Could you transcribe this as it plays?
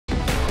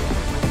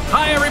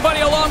Hi,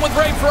 everybody. Along with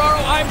Ray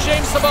Ferraro, I'm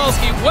James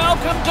Cebulski.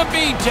 Welcome to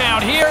B-Town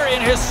here in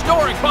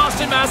historic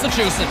Boston,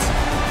 Massachusetts.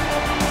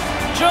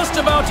 Just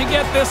about to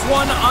get this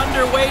one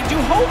underway. Do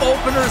home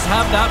openers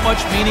have that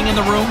much meaning in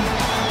the room?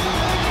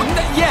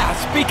 Yes,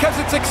 because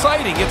it's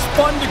exciting. It's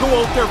fun to go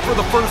out there for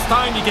the first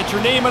time. You get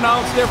your name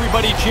announced,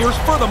 everybody cheers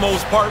for the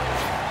most part.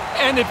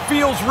 And it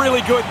feels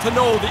really good to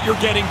know that you're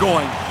getting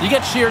going. You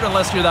get cheered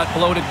unless you're that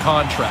bloated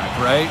contract,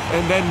 right?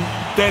 And then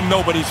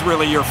nobody's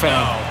really your fan.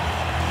 No.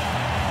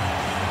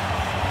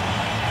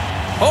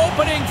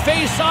 Opening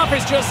face-off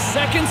is just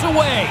seconds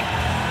away.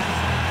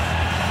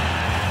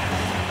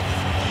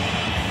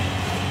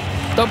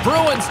 The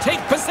Bruins take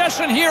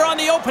possession here on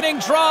the opening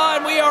draw,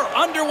 and we are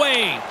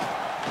underway.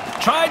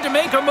 Tried to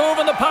make a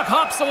move, and the puck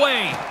hops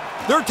away.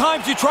 There are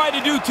times you try to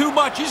do too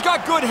much. He's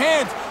got good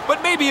hands,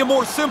 but maybe a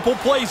more simple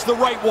play's the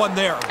right one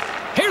there.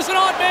 Here's an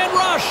odd man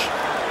rush.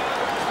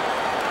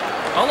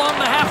 Along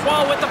the half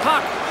wall with the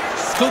puck.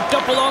 Scooped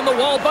up along the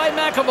wall by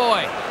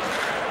McAvoy.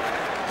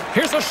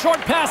 Here's a short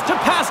pass to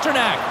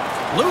Pasternak.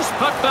 Loose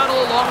puck battle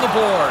along the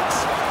boards.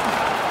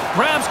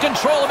 Grabs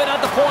control of it at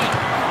the point.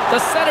 The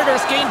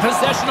Senators gain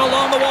possession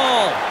along the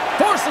wall.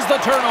 Forces the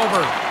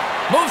turnover.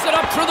 Moves it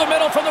up through the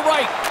middle from the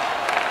right.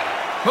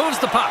 Moves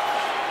the puck.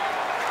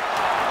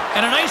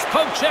 And a nice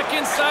poke check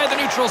inside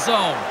the neutral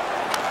zone.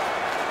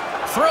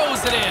 Throws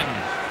it in.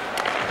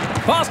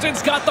 Boston's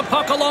got the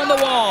puck along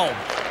the wall.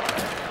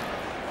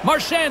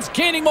 Marchand's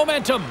gaining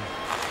momentum.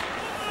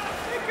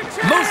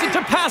 Moves it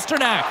to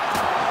Pasternak.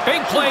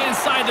 Big play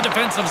inside the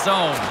defensive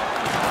zone.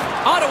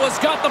 Ottawa's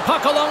got the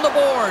puck along the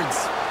boards.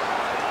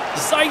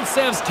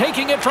 Zaitsev's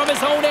taking it from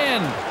his own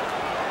end.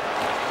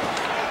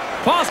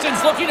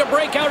 Boston's looking to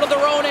break out of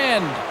their own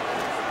end.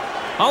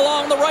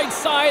 Along the right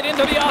side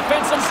into the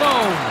offensive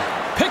zone.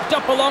 Picked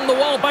up along the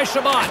wall by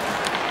Shabbat.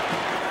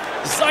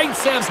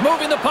 Zaitsev's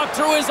moving the puck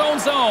through his own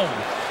zone.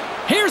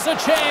 Here's a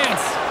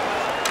chance.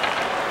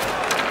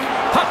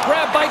 Puck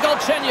grab by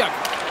Galchenyuk.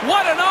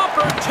 What an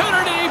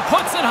opportunity, he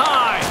puts it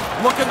high.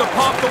 Looking to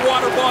pop the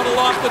water bottle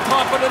off the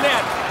top of the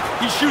net.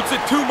 He shoots it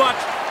too much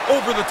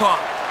over the top.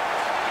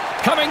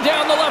 Coming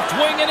down the left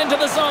wing and into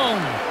the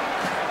zone.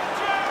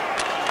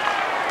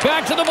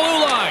 Back to the blue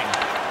line.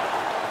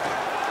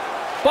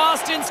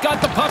 Boston's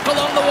got the puck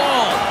along the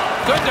wall.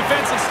 Good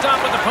defensive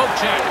stop with the poke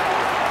check.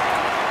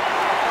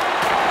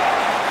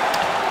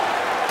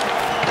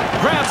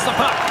 Grabs the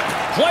puck.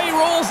 Play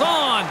rolls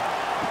on.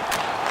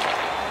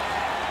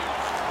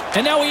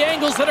 And now he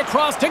angles it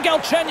across to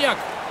Galchenyuk.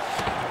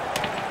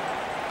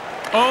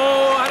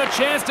 Oh, had a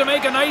chance to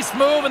make a nice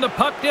move, and the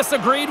puck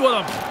disagreed with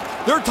him.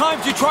 There are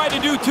times you try to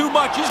do too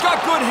much. He's got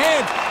good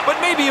hands, but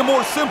maybe a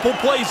more simple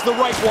play's the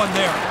right one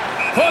there.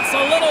 Puts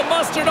a little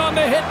mustard on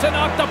the hit to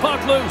knock the puck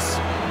loose.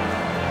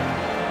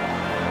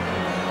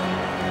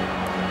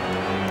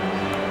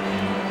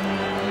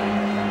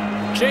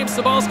 James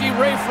Cebulski,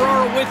 Ray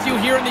Ferraro with you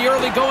here in the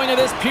early going of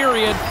this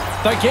period.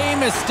 The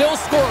game is still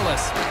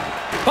scoreless.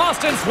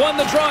 Boston's won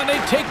the draw, and they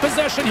take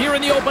possession here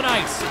in the open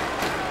ice.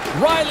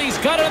 Riley's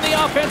got it on the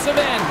offensive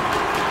end.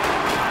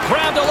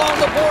 Grabbed along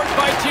the boards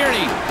by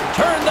Tierney.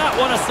 Turned that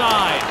one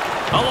aside.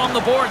 Along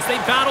the boards, they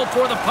battle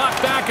for the puck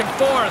back and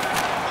forth.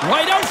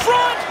 Right out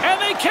front,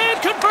 and they can't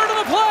convert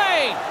on the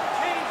play.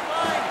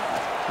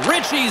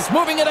 Ritchie's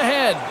moving it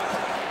ahead.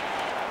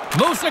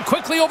 Moves it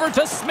quickly over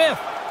to Smith.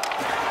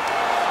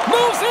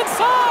 Moves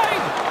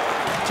inside.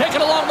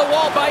 Taken along the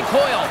wall by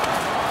Coyle.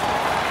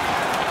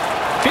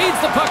 Feeds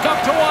the puck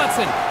up to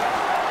Watson.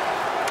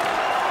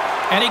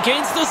 And he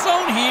gains the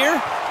zone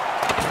here.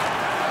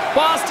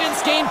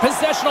 Boston's gained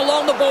possession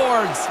along the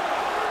boards.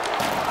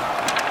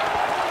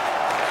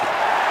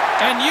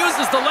 And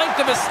uses the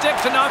length of his stick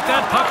to knock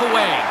that puck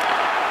away.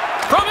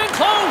 From in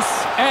close.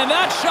 And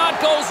that shot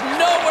goes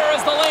nowhere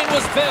as the lane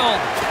was filled.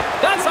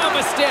 That's off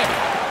a stick.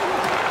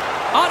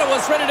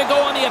 Ottawa's ready to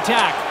go on the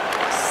attack.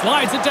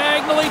 Slides it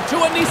diagonally to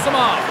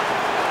Anisimov.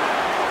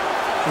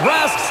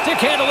 Rask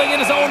stick handling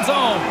in his own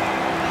zone.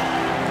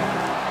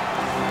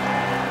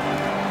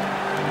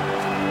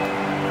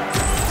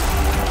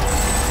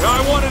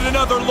 I wanted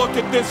another look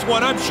at this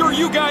one. I'm sure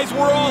you guys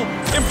were all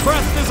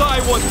impressed as I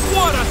was.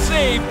 What a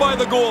save by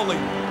the goalie.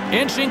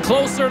 Inching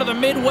closer to the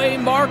midway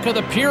mark of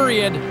the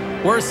period.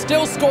 We're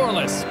still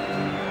scoreless.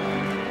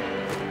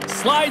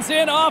 Slides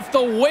in off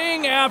the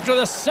wing after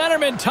the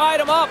centerman tied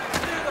him up.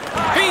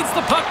 Feeds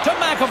the puck to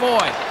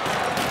McAvoy.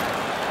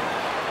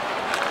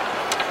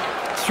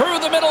 Through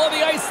the middle of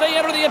the ice, they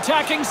enter the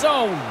attacking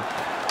zone.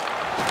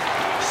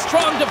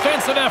 Strong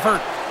defensive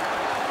effort.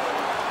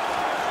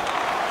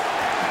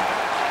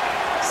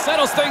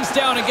 Settles things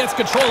down and gets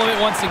control of it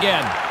once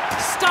again.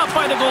 Stopped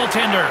by the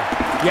goaltender.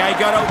 Yeah, he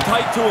got out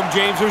tight to him,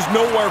 James. There's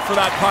nowhere for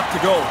that puck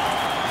to go.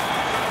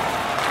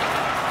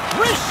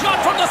 Wrist shot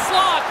from the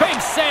slot.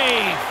 Big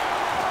save.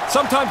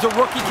 Sometimes a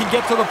rookie can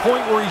get to the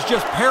point where he's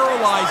just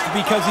paralyzed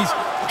because he's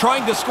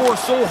trying to score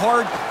so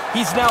hard.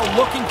 He's now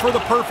looking for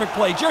the perfect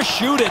play. Just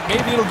shoot it.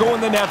 Maybe it'll go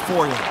in the net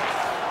for you.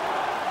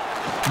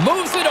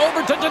 Moves it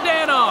over to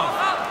Dadonov.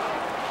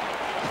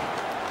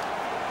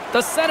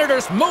 The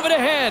Senators move it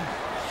ahead.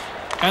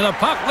 And the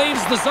puck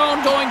leaves the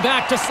zone going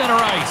back to center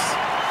ice.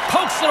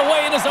 Pokes it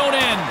away in his own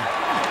end.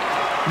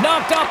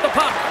 Knocked off the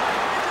puck.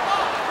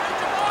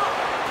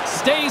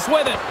 Stays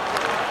with it.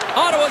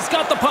 Ottawa's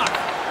got the puck.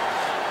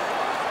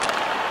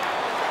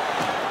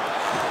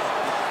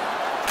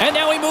 And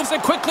now he moves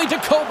it quickly to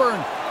Coburn.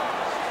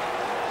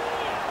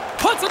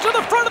 Puts it to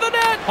the front of the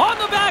net. On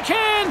the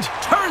backhand.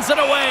 Turns it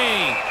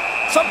away.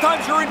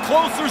 Sometimes you're in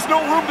close, there's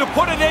no room to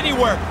put it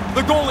anywhere.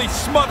 The goalie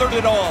smothered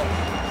it all.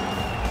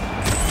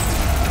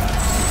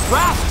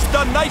 Rask's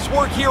done nice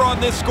work here on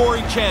this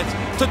scoring chance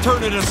to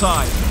turn it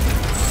aside.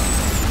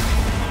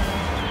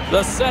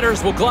 The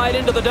Senators will glide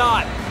into the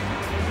dot.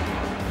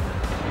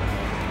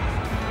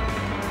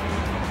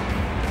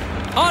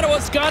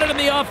 Ottawa's got it in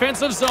the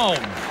offensive zone.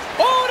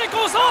 Oh, and it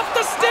goes off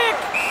the stick!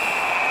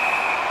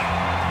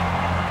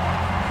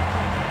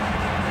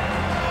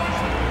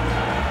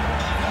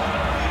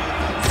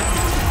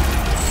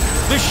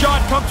 This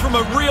shot comes from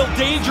a real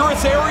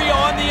dangerous area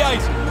on the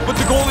ice, but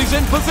the goalie's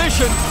in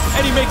position,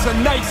 and he makes a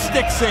nice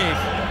stick save.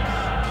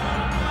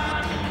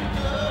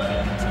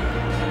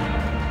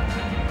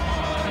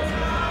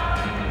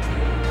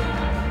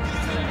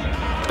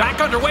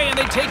 Back underway, and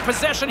they take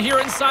possession here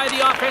inside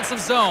the offensive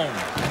zone.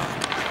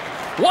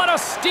 What a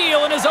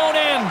steal in his own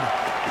end.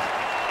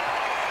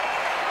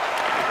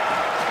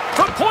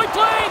 From point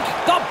blank,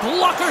 the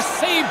blocker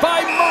saved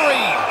by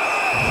Murray.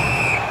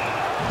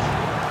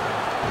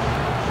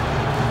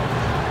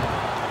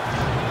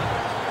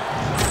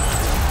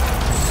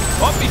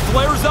 Up, he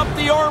flares up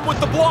the arm with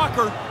the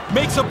blocker.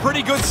 Makes a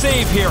pretty good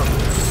save here.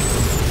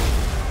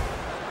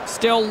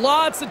 Still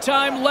lots of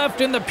time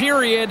left in the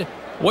period.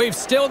 We've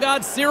still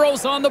got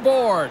zeros on the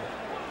board.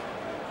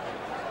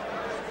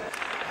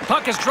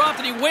 Puck is dropped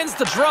and he wins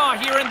the draw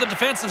here in the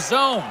defensive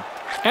zone.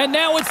 And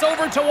now it's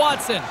over to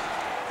Watson.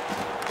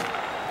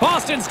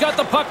 Boston's got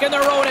the puck in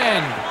their own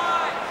end.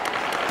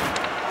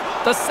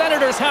 The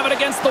Senators have it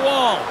against the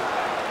wall.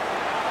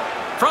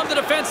 From the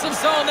defensive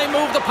zone, they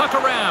move the puck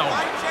around.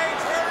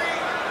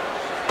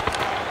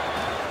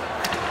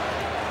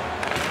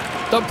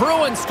 The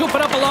Bruins scoop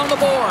it up along the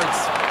boards.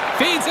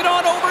 Feeds it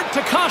on over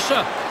to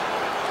Kasha.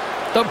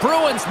 The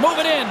Bruins move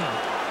it in.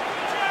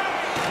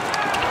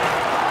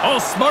 Oh,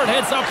 smart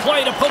heads-up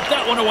play to put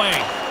that one away.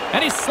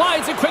 And he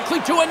slides it quickly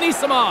to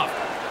Anisimov.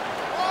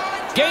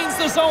 Gains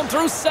the zone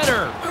through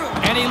center.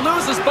 And he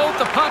loses both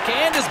the puck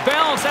and his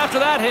balance after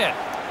that hit.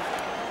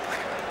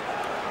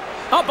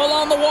 Up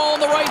along the wall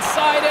on the right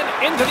side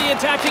and into the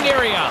attacking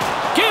area.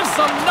 Gives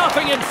them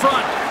nothing in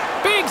front.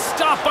 Big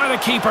stop by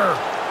the keeper.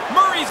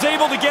 Murray's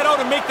able to get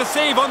out and make the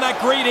save on that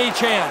grade A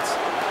chance.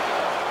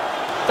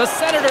 The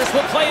Senators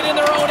will play it in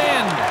their own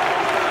end.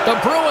 The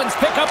Bruins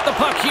pick up the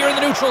puck here in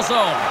the neutral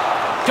zone.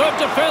 Good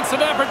defensive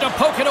effort to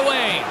poke it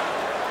away.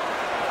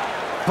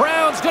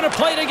 Brown's going to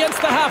play it against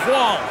the half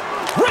wall.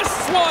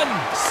 Wrists one.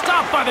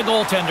 Stopped by the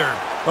goaltender.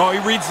 Oh, he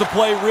reads the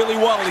play really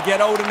well to get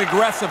out and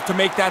aggressive to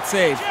make that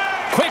save.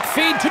 Quick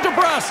feed to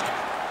DeBrusque.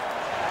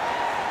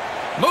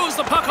 Moves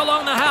the puck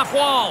along the half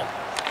wall.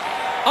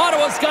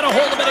 Ottawa's got a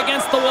hold of it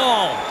against the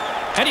wall.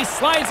 And he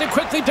slides it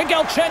quickly to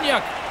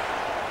Galchenyuk.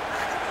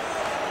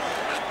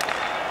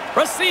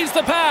 Receives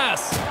the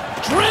pass.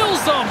 Drills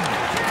them.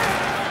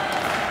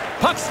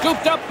 Puck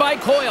scooped up by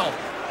Coyle.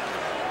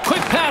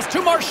 Quick pass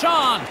to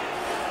Marchand.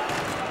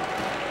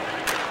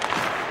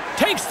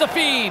 Takes the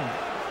feed.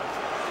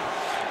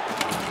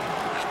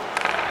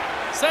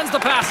 Sends the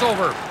pass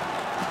over.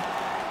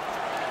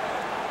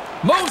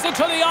 Moves it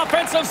to the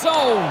offensive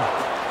zone.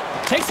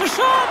 Takes a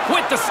shot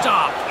with the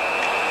stop.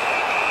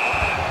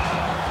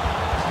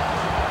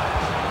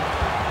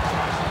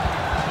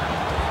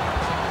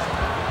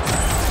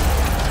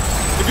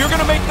 If you're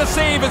going to make the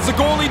save as the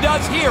goalie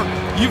does here,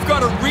 you've got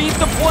to read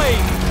the play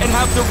and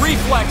have the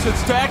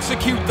reflexes to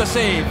execute the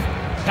save.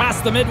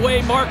 Past the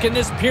midway mark in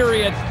this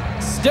period.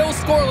 Still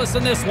scoreless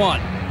in this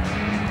one.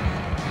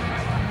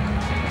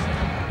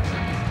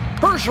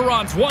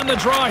 Bergeron's won the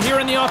draw here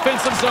in the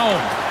offensive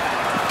zone.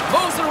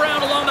 Moves it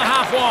around along the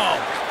half wall.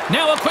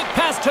 Now a quick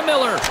pass to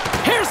Miller.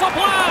 Here's a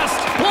blast!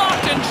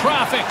 Blocked in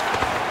traffic.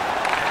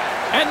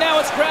 And now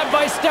it's grabbed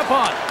by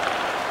Stepan.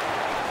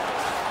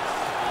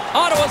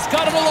 Ottawa's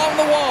got it along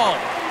the wall.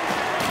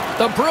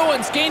 The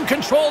Bruins gain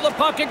control of the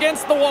puck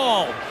against the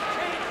wall.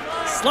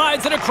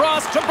 Slides it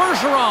across to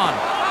Bergeron.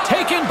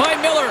 Taken by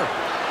Miller.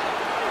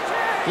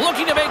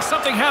 Looking to make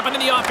something happen in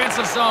the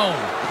offensive zone.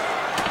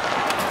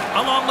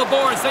 Along the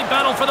boards, they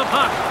battle for the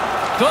puck.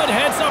 Good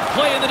heads-up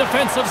play in the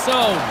defensive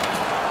zone.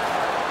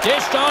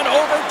 Dished on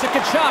over to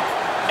Tkachuk.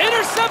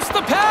 Intercepts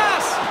the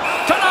pass.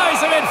 Denies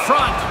him in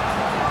front.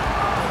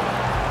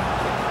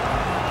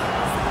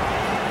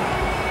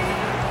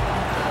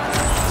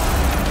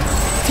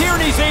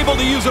 Tierney's able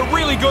to use a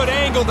really good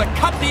angle to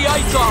cut the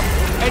ice off,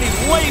 and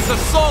he lays a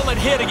solid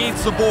hit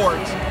against the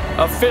boards.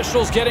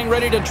 Officials getting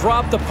ready to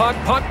drop the puck.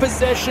 Puck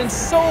possession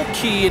so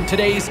key in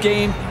today's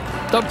game.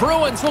 The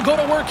Bruins will go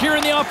to work here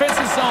in the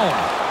offensive zone.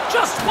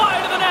 Just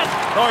wide of the net.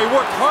 Oh, he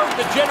worked hard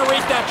to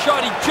generate that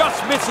shot. He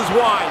just misses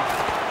wide.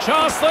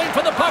 Jostling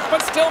for the puck, but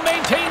still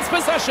maintains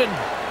possession.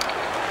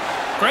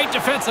 Great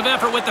defensive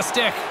effort with the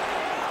stick.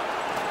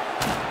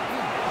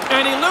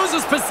 And he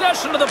loses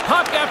possession of the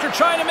puck after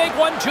trying to make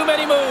one too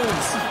many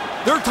moves.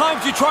 There are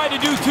times you try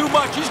to do too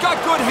much. He's got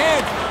good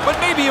hands, but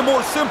maybe a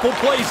more simple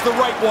play's the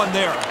right one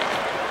there.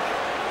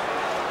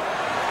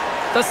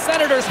 The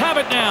Senators have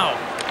it now.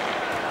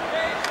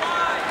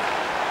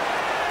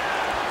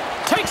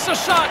 Takes a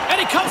shot, and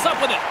he comes up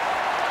with it.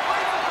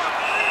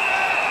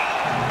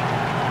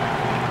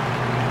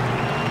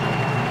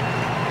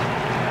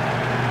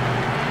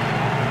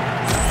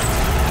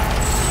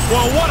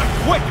 Well, what a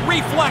quick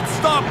reflex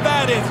stop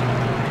that is.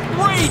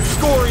 Great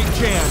scoring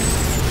chance.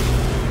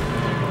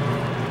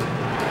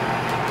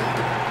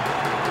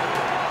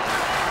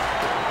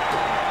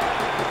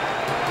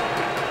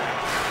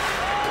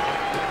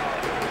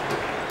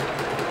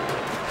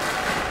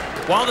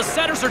 While the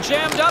Senators are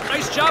jammed up,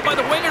 nice job by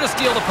the winger to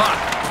steal the puck.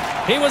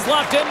 He was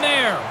locked in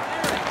there.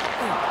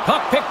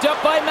 Puck picked up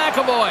by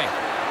McAvoy.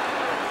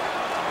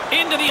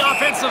 Into the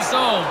offensive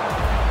zone.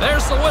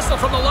 There's the whistle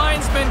from the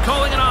linesman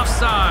calling an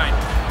offside.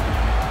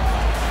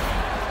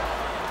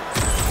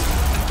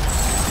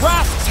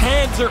 Rask's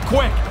hands are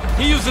quick.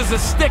 He uses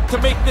his stick to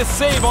make this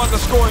save on the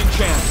scoring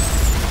chance.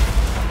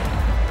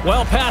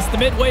 Well past the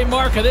midway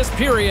mark of this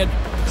period.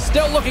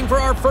 Still looking for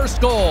our first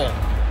goal.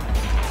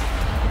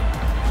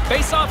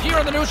 Face off here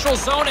in the neutral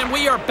zone, and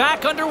we are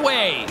back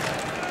underway.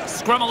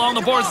 Scrum along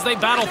the boards as they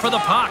battle for the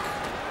puck.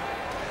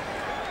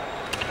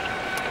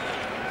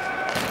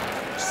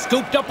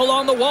 Scooped up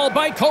along the wall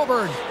by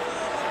Coburn.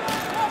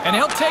 And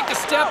he'll take a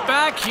step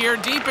back here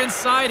deep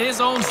inside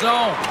his own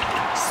zone.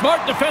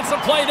 Smart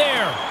defensive play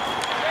there.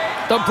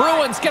 The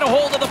Bruins get a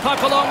hold of the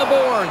puck along the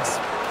boards.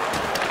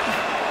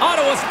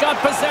 Ottawa's got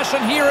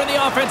possession here in the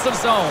offensive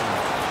zone.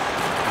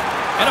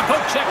 And a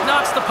poke check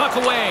knocks the puck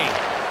away.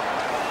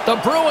 The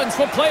Bruins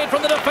will play it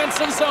from the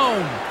defensive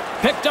zone.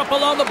 Picked up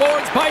along the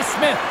boards by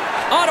Smith.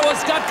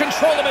 Ottawa's got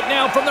control of it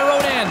now from their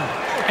own end.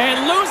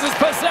 And loses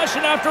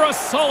possession after a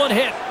solid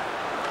hit.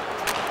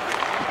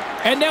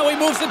 And now he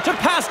moves it to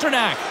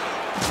Pasternak.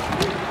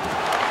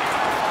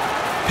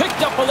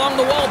 Picked up along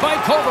the wall by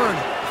Coburn.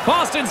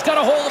 Boston's got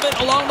a hold of it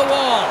along the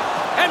wall.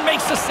 And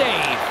makes the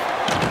save.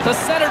 The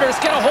Senators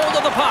get a hold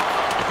of the puck.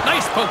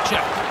 Nice poke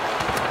check.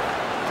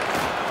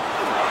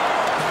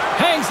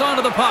 Hangs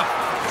onto the puck.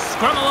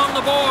 Scrum along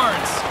the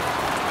boards.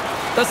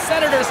 The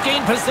Senators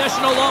gain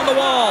possession along the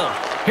wall.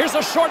 Here's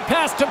a short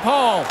pass to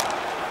Paul.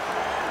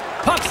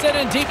 Puck set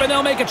in deep, and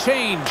they'll make a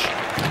change.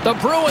 The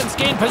Bruins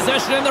gain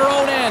possession in their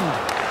own end.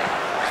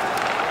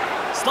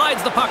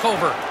 Slides the puck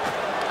over.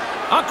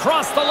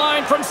 Across the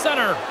line from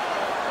center.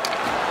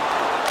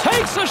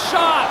 Takes a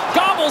shot.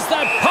 Gobbles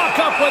that puck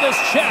up with his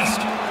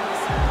chest.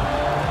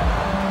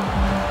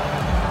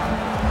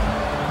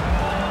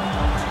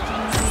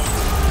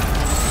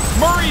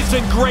 Murray's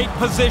in great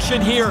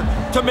position here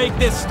to make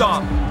this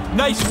stop.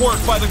 Nice work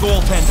by the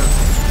goaltender.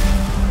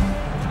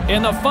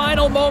 In the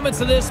final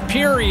moments of this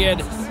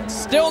period,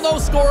 still no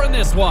score in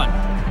this one.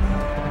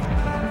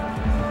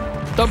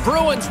 The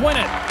Bruins win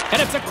it,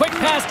 and it's a quick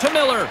pass to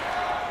Miller.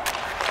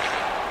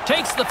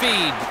 Takes the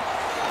feed.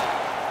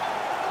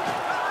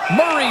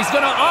 Murray's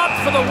going to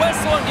opt for the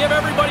whistle and give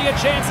everybody a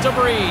chance to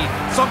breathe.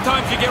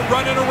 Sometimes you get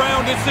running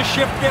around as the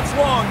shift gets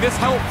long. This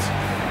helps.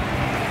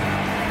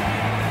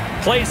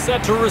 Play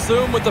set to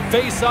resume with the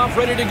face-off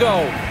ready to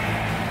go.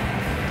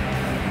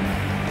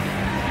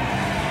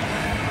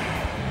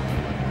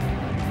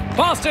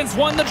 Boston's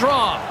won the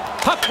draw.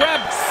 Puck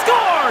grab,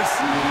 scores!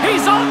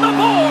 He's on the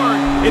board!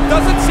 It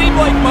doesn't seem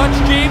like much,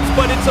 James,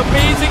 but it's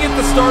amazing at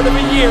the start of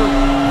a year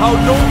how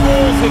no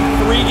goals in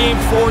 3 games,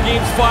 4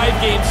 games,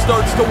 5 games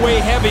starts to weigh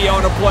heavy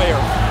on a player.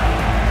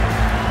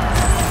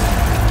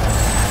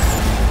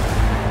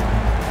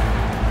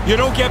 You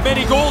don't get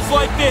many goals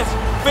like this.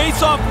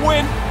 Face-off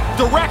win,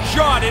 direct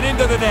shot and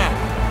into the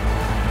net.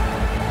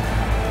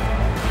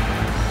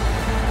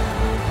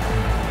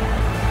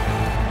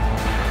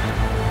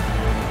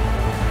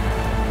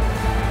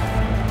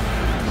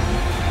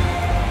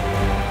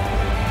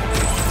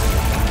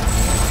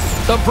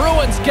 The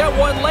Bruins get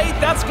one late.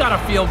 That's got to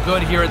feel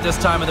good here at this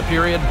time of the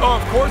period. Oh,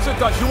 of course it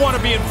does. You want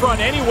to be in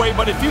front anyway,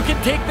 but if you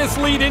can take this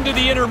lead into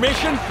the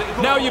intermission,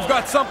 now you've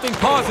got something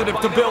positive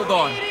to build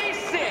on.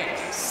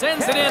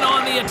 Sends it in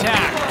on the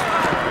attack.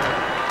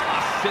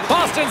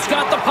 Boston's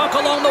got the puck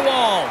along the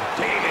wall.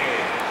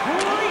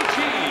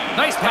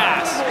 Nice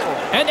pass.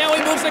 And now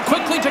he moves it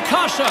quickly to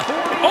Kasha.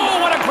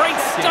 Oh, what a great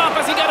stop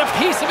as he got a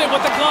piece of it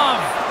with the glove.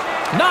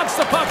 Knocks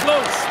the puck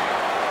loose.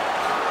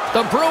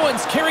 The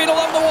Bruins carry it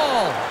along the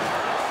wall.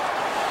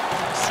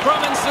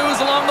 Scrum ensues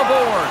along the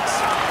boards.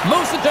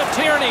 Moves it to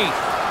Tierney.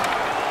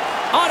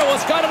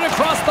 Ottawa's got it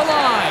across the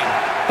line.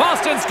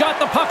 Boston's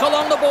got the puck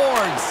along the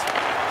boards.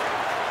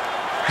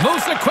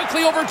 Moves it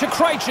quickly over to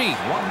Krejci.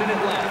 1 minute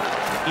left.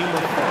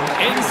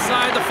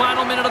 Inside the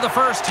final minute of the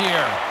first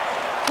here.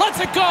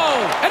 Lets it go,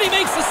 and he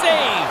makes the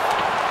save.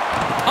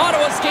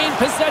 Ottawa's gained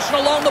possession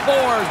along the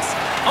boards.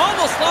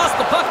 Almost lost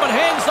the puck, but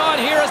hangs on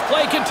here as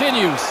play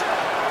continues.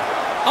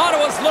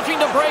 Ottawa's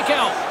looking to break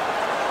out.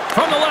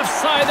 From the left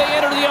side, they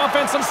enter the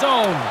offensive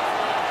zone.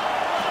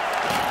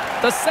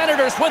 The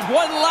Senators with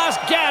one last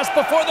gasp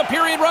before the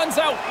period runs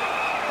out.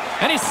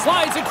 And he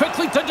slides it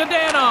quickly to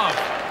Dadonov.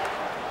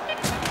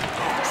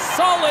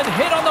 Solid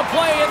hit on the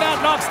play, and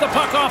that knocks the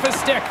puck off his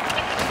stick.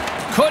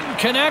 Couldn't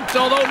connect,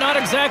 although not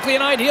exactly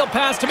an ideal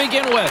pass to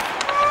begin with.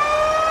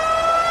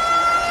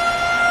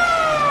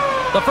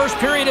 The first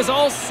period is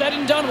all said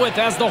and done with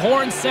as the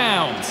horn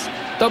sounds.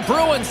 The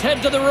Bruins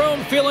head to the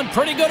room feeling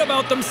pretty good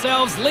about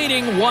themselves,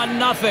 leading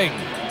 1-0.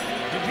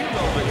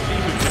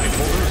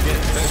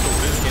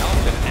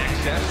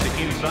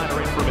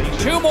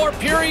 Two more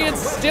periods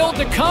still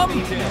to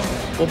come.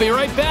 We'll be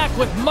right back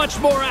with much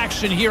more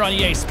action here on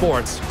EA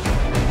Sports.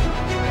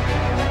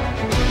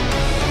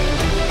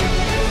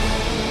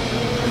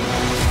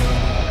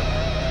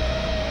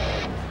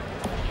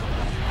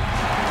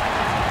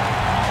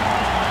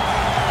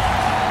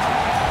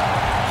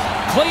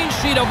 Clean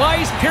sheet of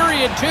ice,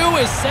 period 2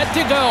 is set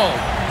to go.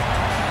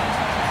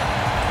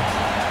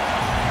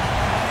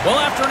 Well,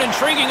 after an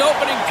intriguing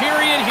opening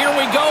period, here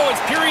we go.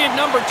 It's period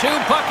number 2.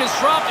 Puck is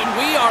dropped, and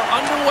we are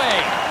underway.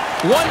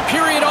 One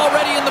period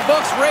already in the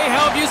books. Ray,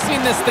 how have you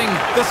seen this thing?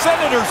 The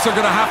Senators are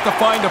going to have to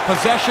find a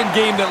possession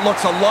game that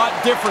looks a lot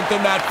different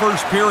than that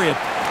first period.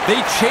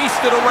 They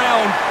chased it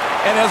around,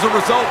 and as a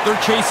result,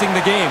 they're chasing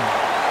the game.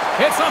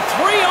 It's a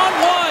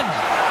 3-on-1.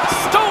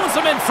 Stones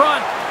him in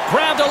front.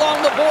 Grabbed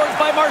along the boards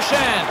by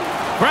Marchand.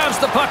 Grabs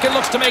the puck and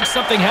looks to make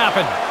something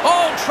happen.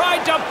 Oh,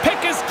 tried to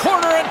pick his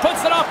corner and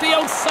puts it off the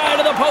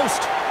outside of the post.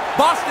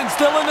 Boston's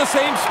still in the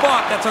same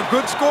spot. That's a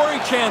good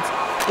scoring chance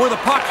where the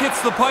puck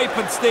hits the pipe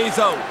and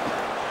stays out.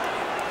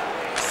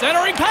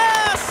 Centering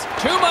pass.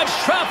 Too much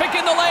traffic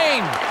in the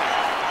lane.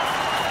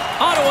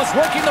 Ottawa's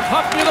working the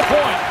puck near the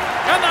point.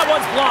 And that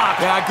one's blocked.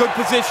 Yeah, good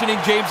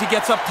positioning, James. He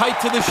gets up tight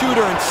to the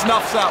shooter and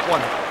snuffs that one.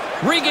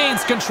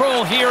 Regains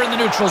control here in the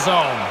neutral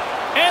zone.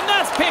 And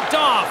that's picked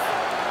off.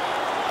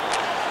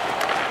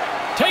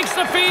 Takes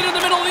the feed in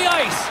the middle of the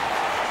ice.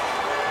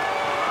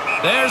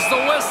 There's the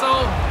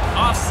whistle.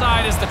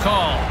 Offside is the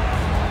call.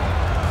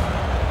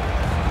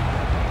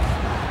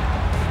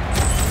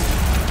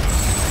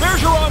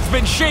 Bergeron's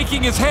been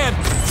shaking his head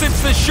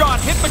since this shot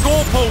hit the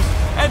goalpost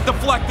and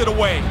deflected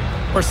away.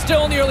 We're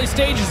still in the early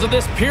stages of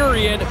this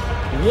period.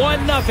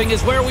 1-0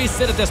 is where we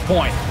sit at this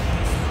point.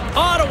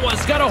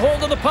 Ottawa's got a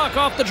hold of the puck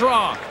off the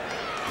draw.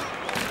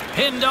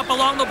 Pinned up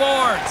along the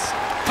boards.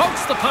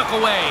 Pokes the puck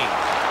away.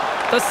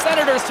 The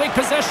Senators take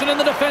possession in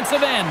the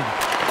defensive end.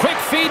 Quick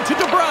feed to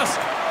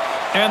DeBrusque.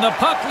 And the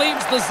puck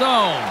leaves the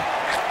zone.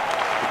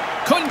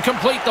 Couldn't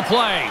complete the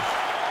play.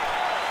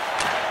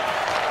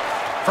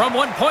 From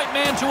one point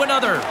man to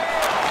another.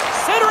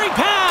 Centering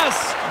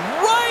pass.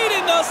 Right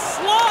in the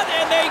slot,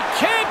 and they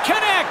can't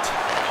connect.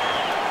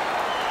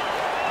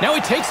 Now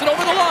he takes it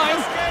over the line.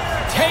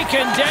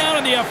 Taken down,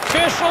 and the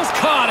officials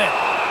caught it.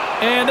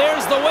 And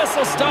there's the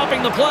whistle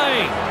stopping the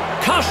play.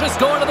 Cautious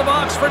going to the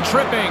box for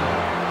tripping.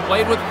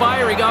 Played with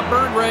fire, he got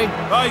burned, Ray.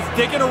 He's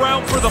digging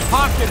around for the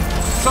puck, and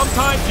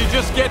sometimes you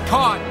just get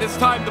caught. This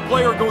time the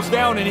player goes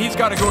down, and he's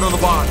got to go to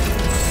the box.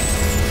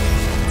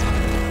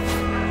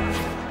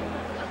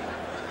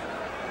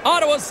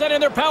 Ottawa's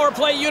sending their power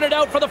play unit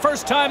out for the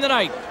first time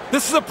tonight.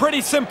 This is a pretty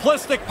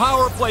simplistic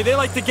power play. They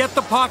like to get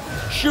the puck,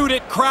 shoot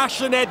it, crash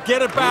the net,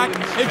 get it back,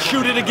 and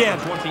shoot it again.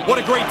 What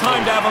a great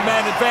time to have a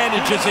man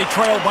advantage as they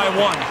trail by 1.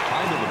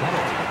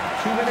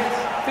 2 minutes,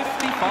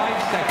 55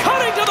 seconds.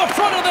 Cutting to the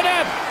front of the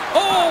net.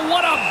 Oh,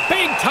 what a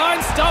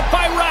big-time stop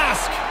by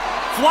Rask.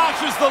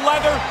 Flashes the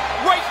leather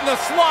right in the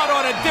slot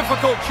on a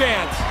difficult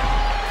chance.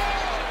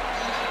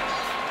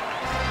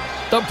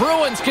 The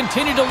Bruins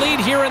continue to lead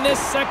here in this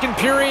second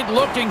period,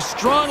 looking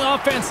strong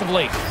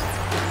offensively.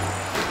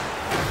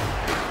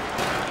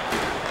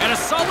 And a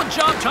solid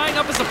job tying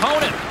up his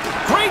opponent.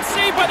 Great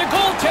save by the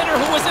goaltender,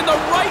 who was in the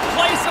right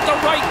place at the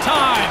right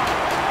time.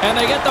 And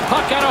they get the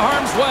puck out of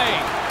harm's way.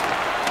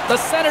 The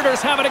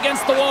Senators have it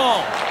against the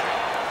wall.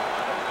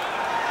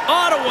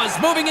 Ottawa's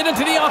moving it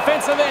into the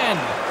offensive end.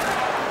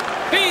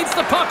 Feeds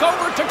the puck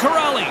over to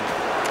Corelli.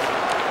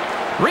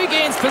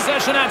 Regains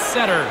possession at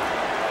center.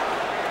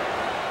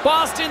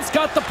 Boston's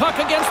got the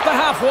puck against the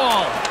half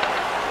wall.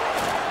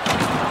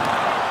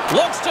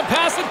 Looks to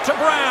pass it to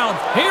Brown.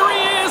 Here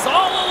he is,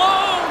 all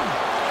alone.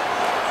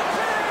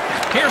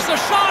 Here's the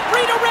shot,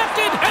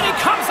 redirected, and he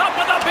comes up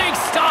with a big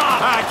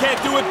stop. I can't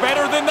do it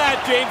better than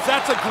that, James.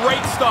 That's a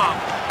great stop.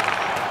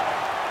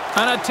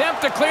 An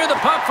attempt to clear the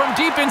puck from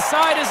deep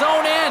inside his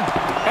own end.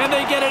 And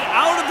they get it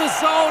out of the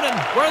zone. And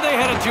where are they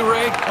headed to,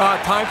 Ray?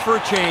 Time for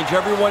a change.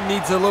 Everyone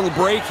needs a little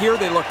break here.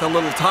 They looked a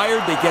little tired.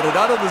 They get it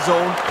out of the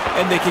zone,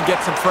 and they can get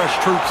some fresh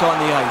troops on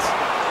the ice.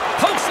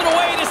 Pokes it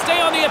away to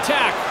stay on the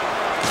attack.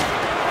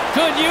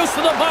 Good use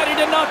of the body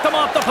to knock them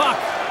off the puck.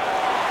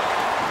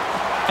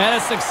 And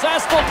a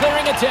successful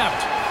clearing attempt.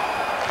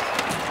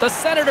 The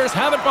Senators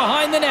have it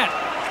behind the net.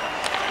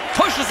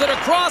 Pushes it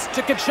across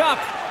to Tkachuk.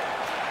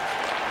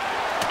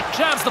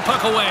 Jabs the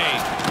puck away.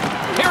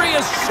 Here he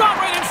is, shot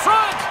right in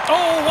front.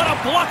 Oh, what a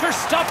blocker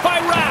stop by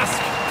Rask.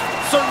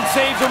 Certain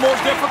saves are more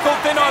difficult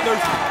than others.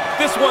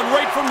 This one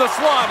right from the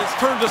slot is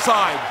turned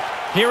aside.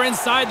 Here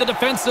inside the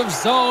defensive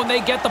zone,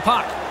 they get the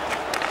puck.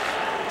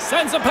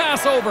 sends a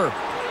pass over.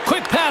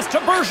 Quick pass to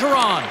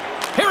Bergeron.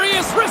 Here he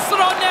is, wristed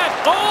on net.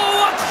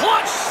 Oh, a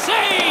clutch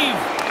save!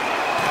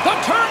 The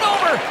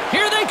turnover,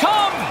 here they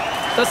come.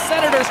 The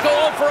Senators go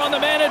over on the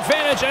man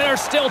advantage and are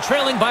still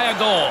trailing by a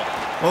goal.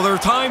 Well, there are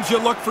times you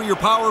look for your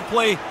power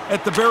play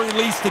at the very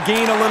least to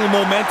gain a little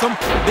momentum.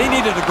 They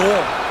needed a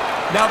goal.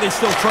 Now they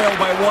still trail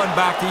by one,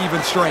 back to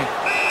even strength.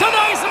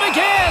 Denies him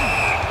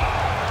again!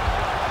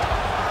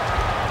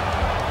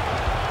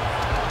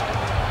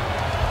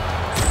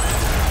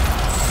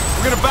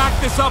 We're going to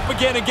back this up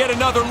again and get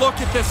another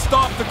look at this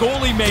stop the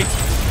goalie makes.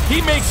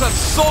 He makes a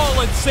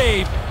solid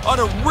save on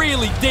a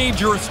really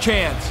dangerous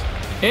chance.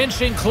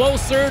 Inching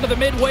closer to the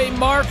midway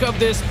mark of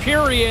this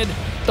period,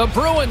 the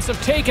Bruins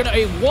have taken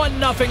a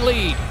 1-0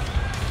 lead.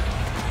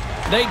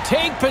 They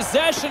take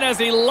possession as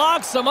he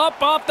locks them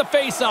up off the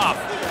faceoff.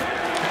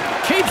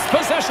 Keeps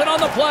possession on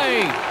the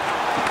play.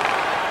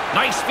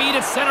 Nice feed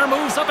at center,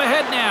 moves up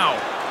ahead now.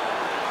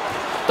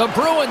 The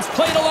Bruins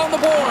played along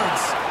the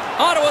boards.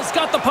 Ottawa's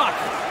got the puck.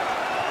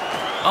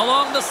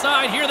 Along the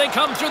side, here they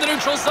come through the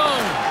neutral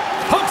zone.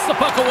 Pokes the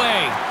puck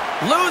away.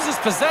 Loses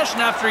possession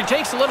after he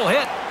takes a little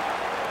hit.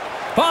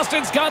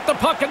 Boston's got the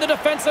puck in the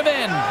defensive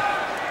end.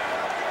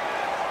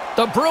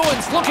 The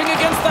Bruins looking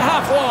against the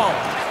half wall.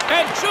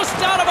 And just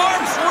out of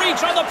arm's reach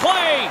on the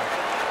play.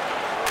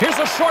 Here's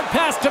a short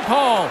pass to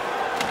Paul.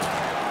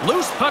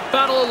 Loose puck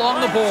battle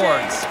along the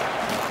boards.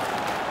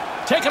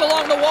 Taken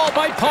along the wall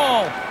by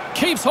Paul.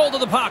 Keeps hold of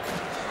the puck.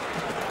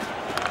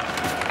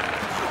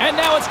 And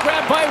now it's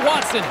grabbed by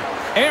Watson.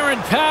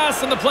 Errant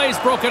pass and the play's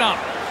broken up.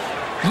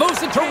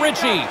 Moves it to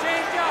Ritchie.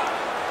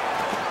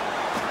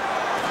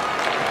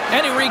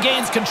 And he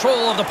regains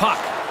control of the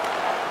puck.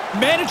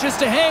 Manages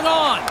to hang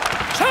on.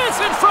 Chance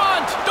in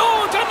front.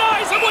 Oh,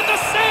 denies him with the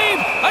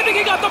save. I think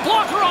he got the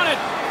blocker on it.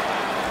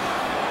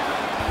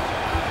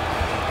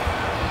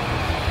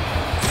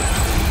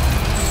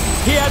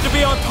 He had to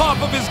be on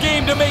top of his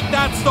game to make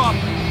that stop.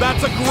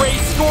 That's a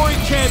great scoring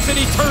chance, and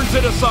he turns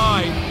it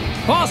aside.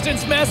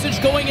 Boston's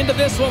message going into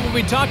this one when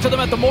we talked to them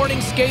at the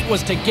morning skate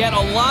was to get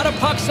a lot of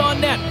pucks on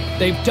net.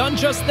 They've done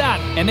just that,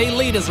 and they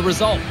lead as a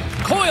result.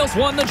 Coyle's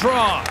won the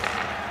draw.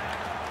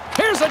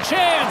 Here's a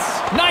chance.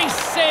 Nice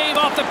save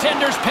off the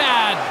tender's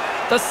pad.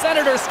 The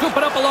Senators scoop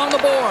it up along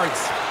the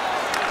boards.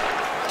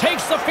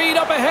 Takes the feed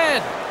up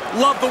ahead.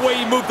 Love the way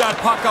he moved that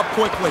puck up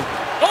quickly.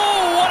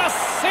 Oh, what a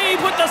save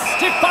with the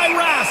stick by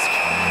Rask.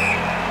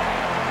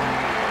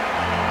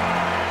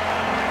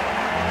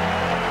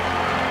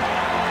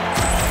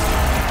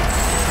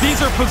 These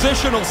are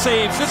positional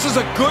saves. This is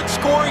a good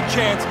scoring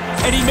chance,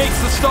 and he makes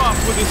the stop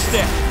with his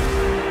stick.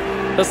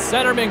 The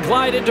centerman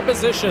glide into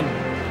position.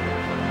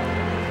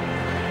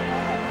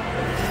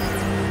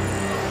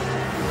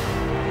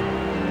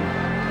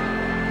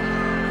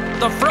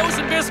 The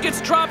frozen biscuits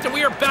dropped, and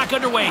we are back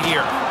underway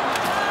here.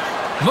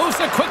 Moves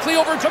it quickly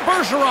over to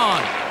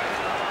Bergeron.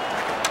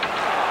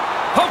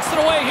 Pokes it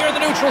away here in the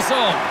neutral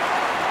zone.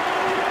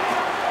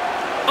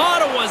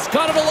 Ottawa's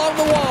got it along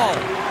the wall.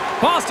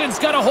 Boston's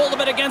got a hold of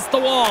it against the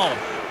wall.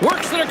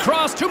 Works it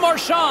across to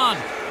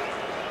Marchand.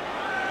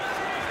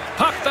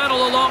 Puck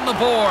battle along the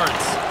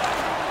boards.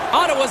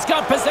 Ottawa's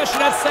got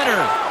possession at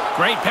center.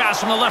 Great pass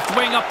from the left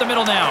wing up the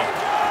middle now.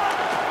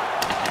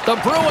 The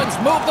Bruins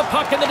move the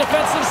puck in the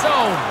defensive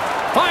zone.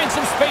 Finds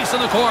some space in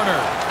the corner.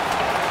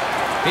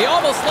 He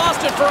almost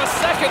lost it for a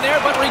second there,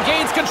 but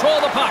regains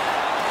control of the puck.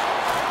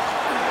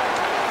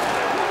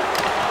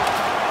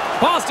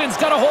 Boston's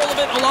got a hold of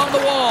it along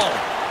the wall.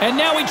 And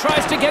now he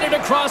tries to get it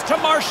across to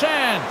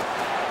Marchand.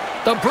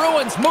 The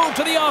Bruins move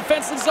to the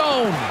offensive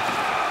zone.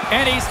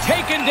 And he's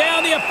taken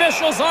down, the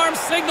official's arm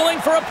signaling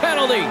for a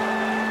penalty.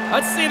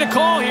 Let's see the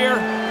call here.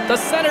 The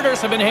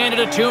Senators have been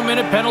handed a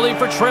 2-minute penalty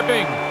for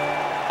tripping.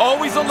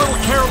 Always a little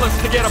careless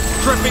to get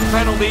a tripping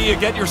penalty. You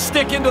get your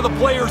stick into the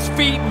player's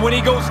feet, and when he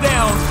goes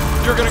down,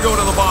 you're going to go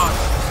to the box.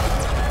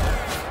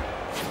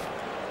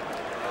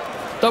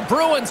 The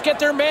Bruins get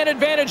their man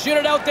advantage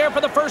unit out there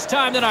for the first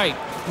time tonight.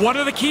 One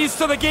of the keys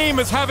to the game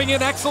is having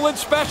an excellent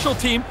special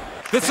team.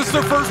 This is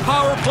their first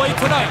power play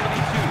tonight.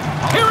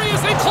 Here he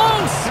is in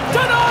close.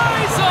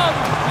 Denies him.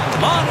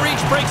 Long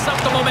reach breaks up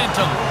the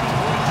momentum.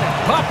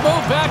 Puck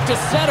moved back to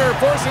center,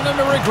 forcing them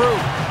to regroup.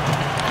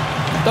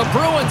 The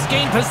Bruins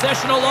gain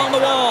possession along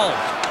the wall.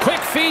 Quick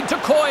feed to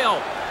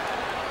Coyle.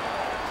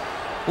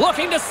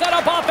 Looking to set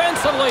up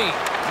offensively.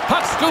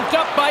 Puck scooped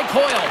up by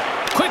Coyle.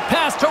 Quick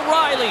pass to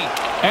Riley.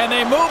 And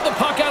they move the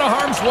puck out of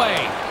harm's way.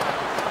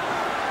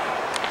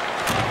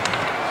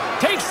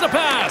 Takes the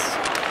pass.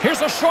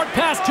 Here's a short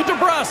pass to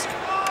DeBrusk.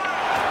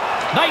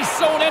 Nice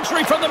zone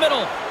entry from the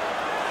middle.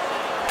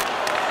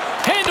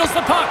 Handles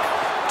the puck.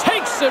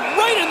 Takes it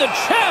right in the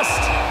chest.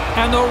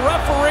 And the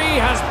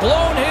referee has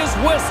blown his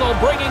whistle,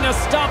 bringing a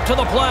stop to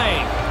the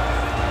play.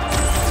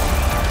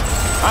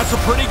 That's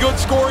a pretty good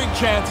scoring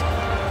chance.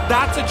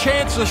 That's a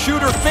chance the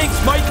shooter thinks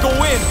might go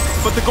in,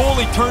 but the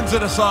goalie turns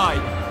it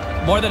aside.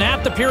 More than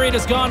half the period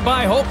has gone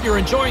by. Hope you're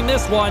enjoying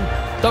this one.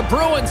 The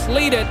Bruins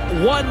lead it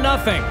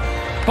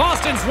 1-0.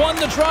 Boston's won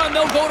the draw, and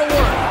they'll go to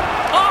work.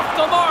 Off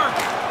the mark.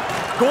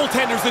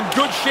 Goaltender's in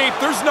good shape.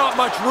 There's not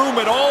much room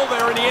at all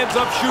there, and he ends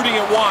up shooting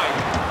it wide.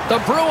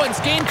 The Bruins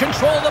gain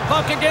control of the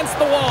puck against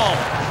the wall.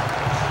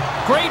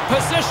 Great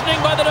positioning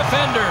by the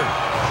defender.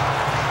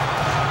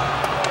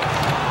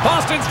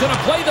 Boston's going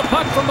to play the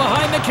puck from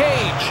behind the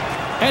cage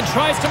and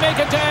tries to make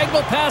a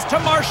diagonal pass to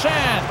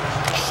Marchand.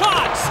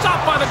 Shot!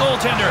 Stopped by the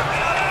goaltender.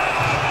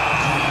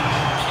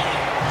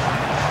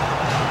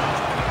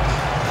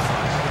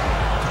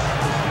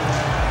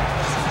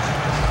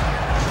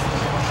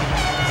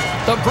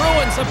 The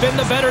Bruins have been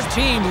the better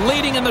team,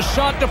 leading in the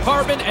shot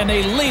department, and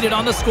they lead it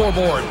on the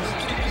scoreboard.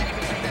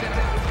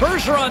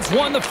 Bergeron's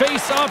won the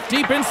face-off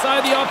deep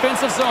inside the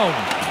offensive zone.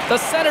 The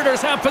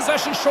Senators have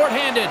possession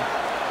shorthanded.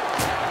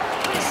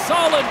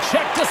 Solid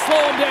check to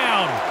slow him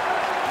down.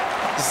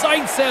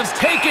 Zaitsev's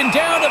taken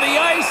down to the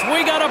ice.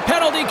 We got a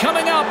penalty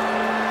coming up.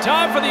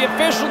 Time for the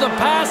official to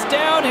pass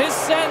down his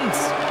sentence.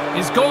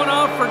 He's going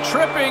off for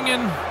tripping,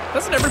 and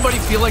doesn't everybody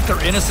feel like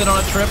they're innocent on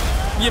a trip?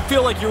 You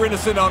feel like you're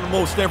innocent on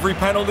most every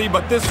penalty,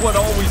 but this one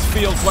always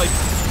feels like,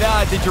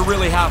 did you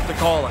really have to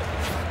call it?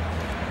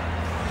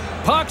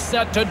 Puck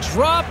set to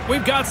drop.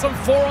 We've got some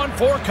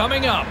 4-on-4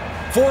 coming up.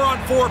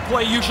 4-on-4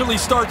 play usually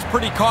starts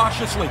pretty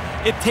cautiously.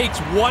 It takes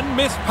one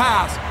missed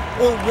pass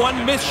or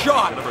one missed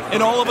shot,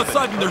 and all of a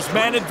sudden there's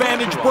man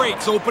advantage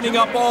breaks opening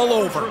up all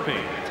over.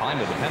 Time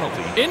of the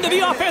penalty. Into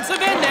the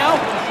offensive end now.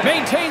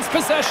 Maintains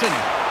possession.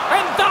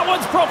 And that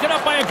one's broken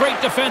up by a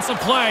great defensive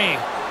play.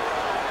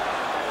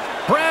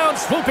 Brown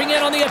swooping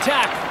in on the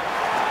attack.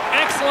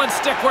 Excellent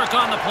stick work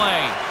on the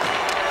play.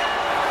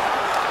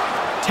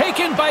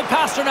 Taken by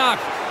Pastrnak.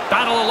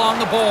 Battle along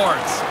the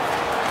boards.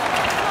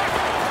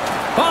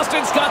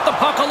 Boston's got the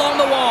puck along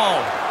the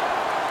wall.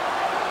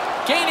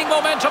 Gaining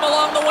momentum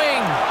along the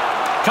wing.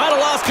 Kind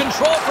of lost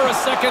control for a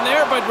second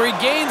there, but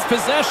regains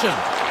possession.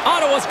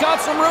 Ottawa's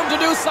got some room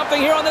to do something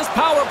here on this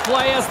power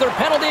play as their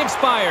penalty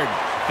expired.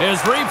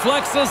 His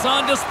reflexes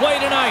on display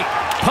tonight.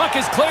 Puck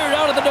is cleared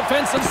out of the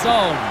defensive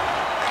zone.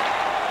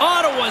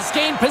 Ottawa's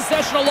gained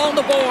possession along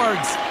the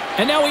boards.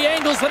 And now he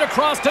angles it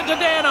across to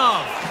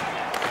Dadonov.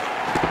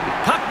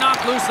 Puck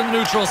knocked loose in the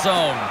neutral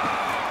zone.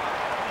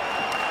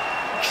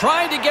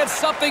 Trying to get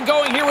something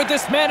going here with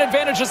this man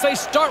advantage as they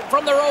start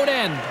from their own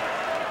end.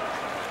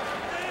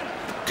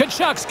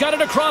 Tkachuk's got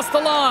it across the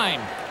line.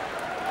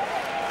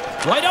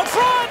 Right up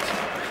front.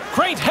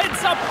 Great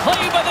heads-up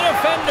play by the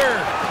defender.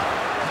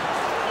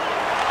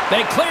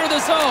 They clear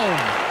the zone.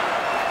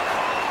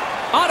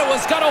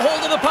 Ottawa's got a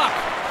hold of the puck.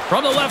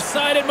 From the left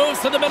side, it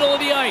moves to the middle of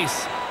the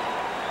ice.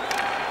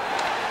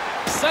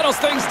 Settles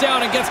things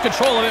down and gets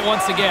control of it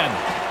once again.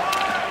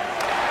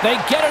 They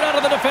get it out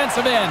of the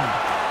defensive end.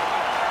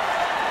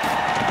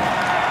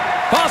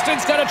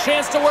 Boston's got a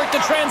chance to work the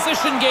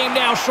transition game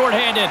now,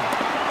 shorthanded.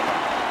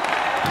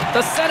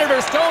 The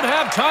Senators don't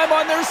have time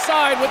on their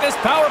side with this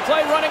power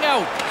play running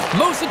out.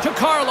 Moves it to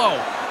Carlo.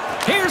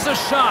 Here's a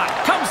shot.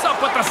 Comes up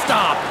with the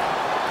stop.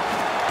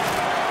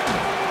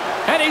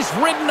 And he's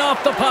ridden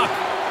off the puck.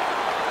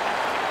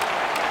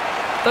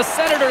 The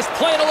Senators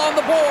play it along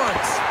the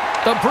boards.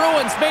 The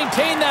Bruins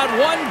maintain that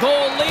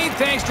one-goal lead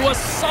thanks to a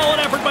solid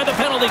effort by the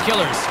penalty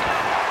killers.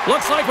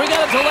 Looks like we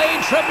got a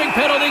delayed tripping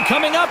penalty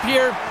coming up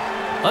here.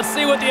 Let's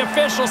see what the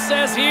official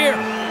says here.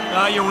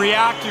 You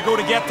react, you go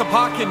to get the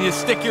puck, and you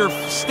stick your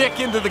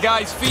stick into the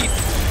guy's feet.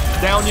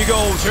 Down you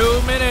go.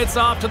 2 minutes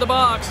off to the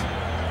box.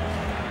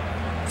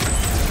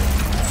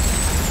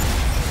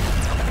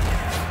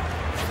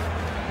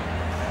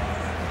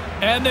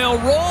 And they'll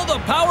roll the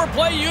power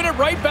play unit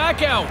right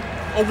back out.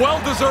 A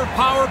well-deserved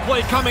power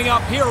play coming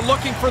up here,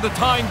 looking for the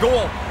tying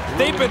goal.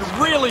 They've been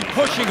really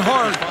pushing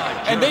hard,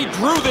 and they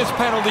drew this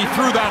penalty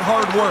through that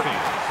hard work.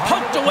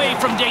 Poked away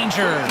from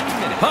danger.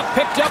 Puck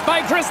picked up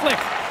by Grzelcyk.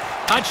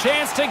 A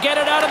chance to get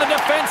it out of the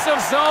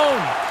defensive zone.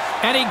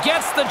 And he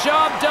gets the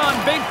job done.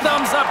 Big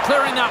thumbs up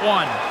clearing that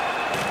one.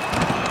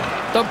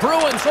 The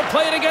Bruins will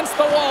play it against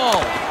the wall.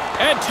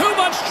 And too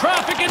much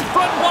traffic in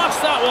front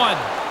blocks that one.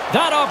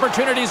 That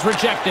opportunity's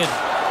rejected.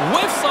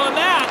 Whiffs on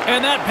that,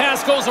 and that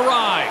pass goes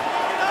awry.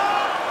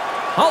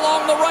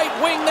 Along the right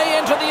wing, they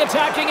enter the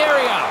attacking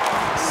area.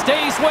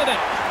 Stays with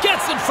it.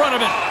 Gets in front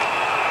of it.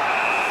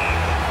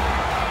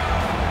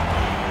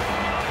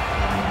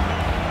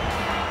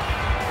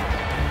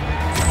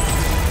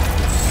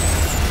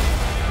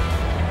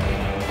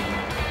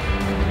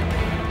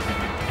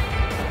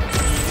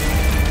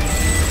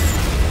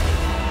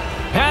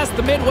 Past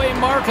the midway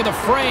mark of the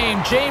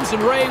frame, James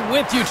and Ray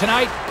with you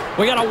tonight.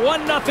 We got a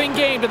 1-0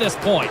 game to this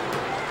point.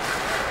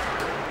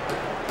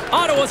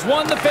 Ottawa's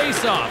won the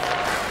faceoff.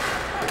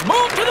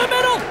 Move to the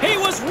middle. He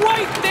was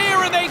right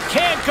there, and they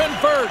can't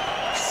convert.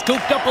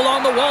 Scooped up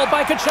along the wall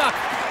by Tkachuk.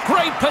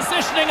 Great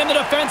positioning in the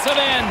defensive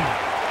end.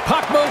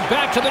 Puck moved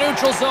back to the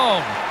neutral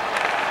zone.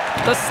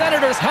 The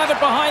Senators have it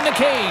behind the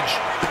cage.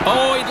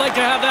 Oh, he'd like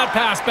to have that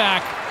pass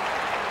back.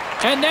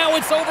 And now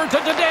it's over to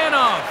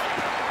Dadonov.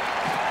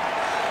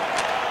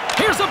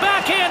 Here's a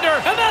backhander,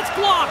 and that's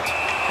blocked.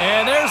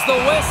 And there's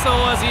the whistle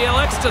as he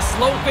elects to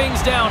slow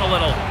things down a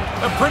little.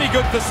 A pretty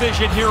good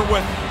decision here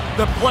with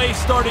the play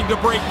starting to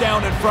break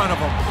down in front of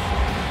him.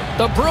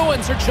 The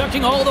Bruins are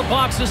checking all the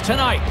boxes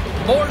tonight.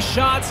 More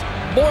shots,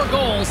 more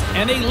goals,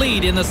 and they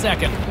lead in the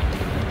second.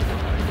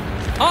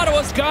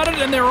 Ottawa's got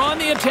it, and they're on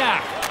the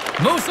attack.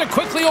 Moves it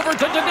quickly over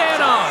to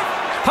Dadonov.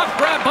 Puck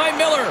grabbed by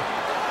Miller.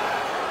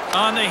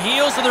 On the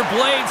heels of their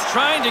blades,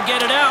 trying to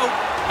get it out,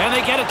 and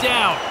they get it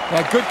down.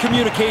 Yeah, good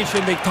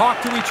communication. They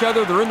talk to each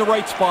other. They're in the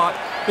right spot.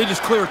 They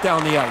just clear it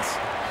down the ice.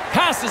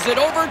 Passes it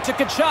over to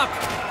Tkachuk.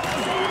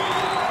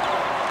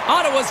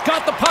 Ottawa's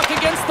got the puck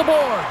against the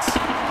boards.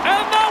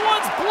 And that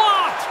one's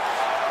blocked.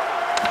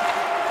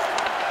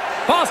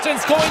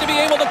 Boston's going to be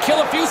able to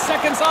kill a few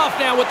seconds off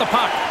now with the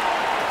puck.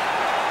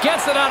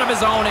 Gets it out of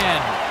his own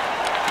end.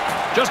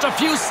 Just a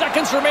few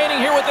seconds remaining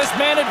here with this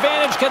man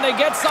advantage. Can they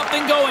get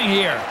something going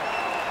here?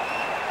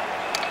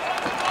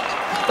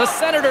 The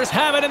Senators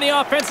have it in the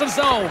offensive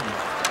zone.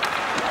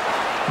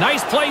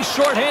 Nice play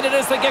shorthanded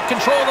as they get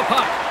control of the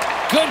puck.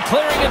 Good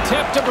clearing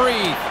attempt to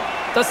breathe.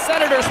 The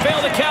Senators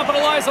fail to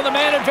capitalize on the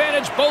man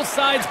advantage. Both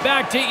sides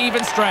back to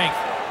even strength.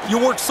 You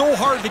work so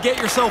hard to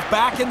get yourself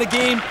back in the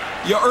game.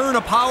 You earn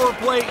a power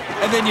play,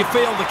 and then you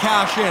fail to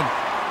cash in.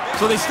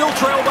 So they still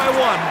trail by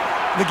one.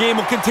 The game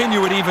will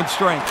continue at even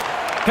strength.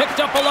 Picked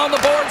up along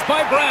the boards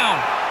by Brown.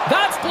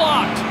 That's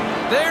blocked.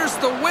 There's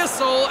the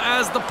whistle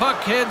as the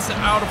puck heads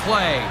out of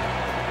play.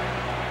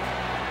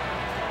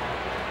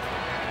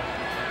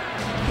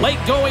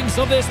 Late goings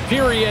of this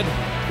period.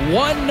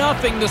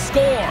 1-0 the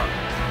score.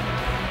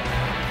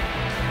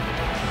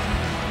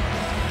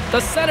 The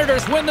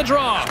Senators win the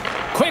draw.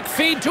 Quick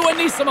feed to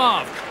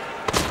Anisimov.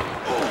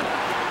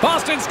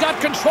 Boston's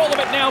got control of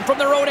it now from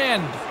their own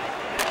end.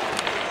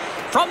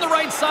 From the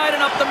right side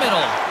and up the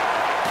middle.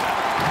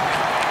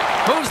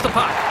 Moves the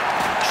puck.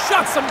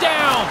 Shuts him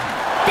down.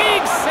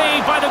 Big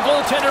save by the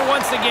goaltender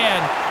once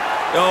again.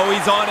 Oh,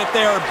 he's on it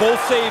there. Both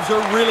saves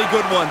are really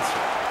good ones.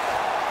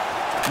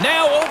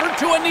 Now over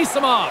to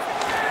Anisimov.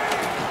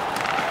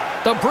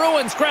 The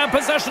Bruins grab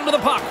possession of the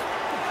puck.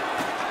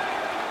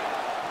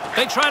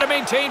 They try to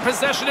maintain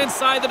possession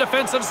inside the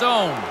defensive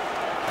zone.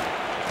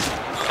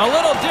 A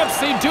little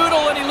dipsy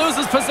doodle and he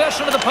loses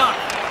possession of the puck.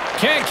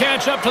 Can't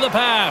catch up to the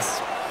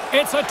pass.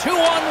 It's a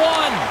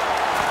 2-on-1.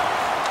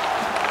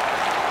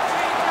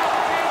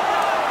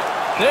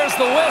 There's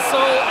the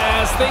whistle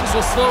as things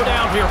will slow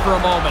down here for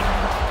a moment.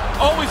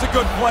 Always a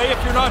good play.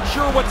 If you're not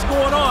sure what's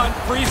going on,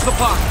 freeze the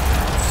puck.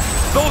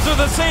 Those are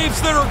the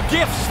saves that are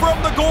gifts from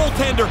the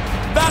goaltender.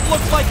 That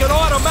looks like an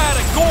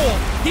automatic goal.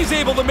 He's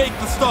able to make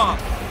the stop.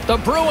 The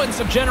Bruins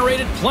have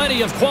generated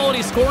plenty of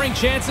quality scoring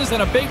chances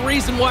and a big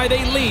reason why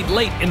they lead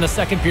late in the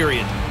second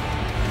period.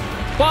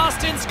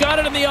 Boston's got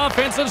it in the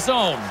offensive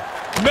zone.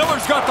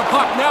 Miller's got the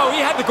puck now.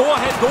 He had the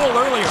go-ahead goal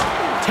earlier.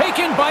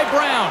 Taken by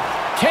Brown.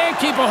 Can't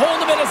keep a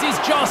hold of it as he's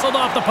jostled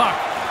off the puck.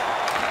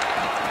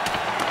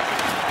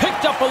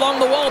 Picked up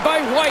along the wall by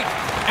White.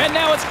 And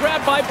now it's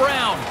grabbed by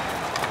Brown.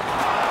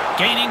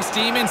 Gaining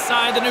steam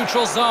inside the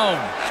neutral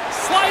zone.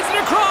 Slides it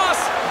across.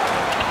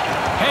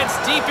 Heads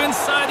deep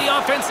inside the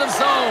offensive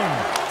zone.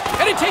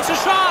 And he takes a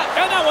shot.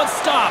 And that one's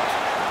stopped.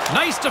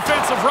 Nice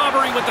defensive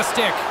robbery with the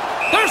stick.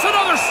 There's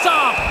another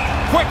stop.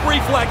 Quick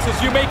reflexes.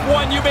 You make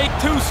one, you make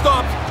two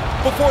stops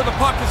before the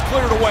puck is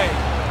cleared away.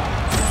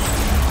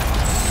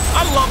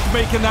 I loved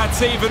making that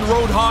save in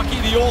road hockey,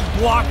 the old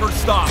blocker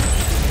stop.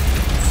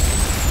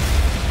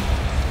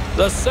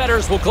 The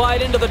Senators will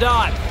glide into the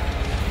dot.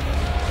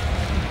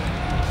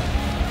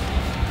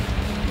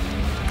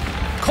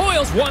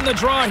 Coyle's won the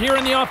draw here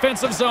in the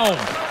offensive zone.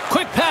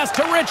 Quick pass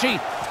to Ritchie.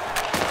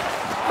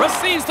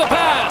 Receives the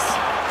pass.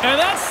 And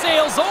that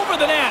sails over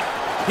the net.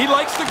 He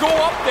likes to go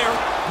up there.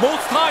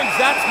 Most times,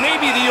 that's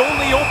maybe the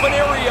only open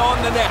area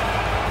on the net.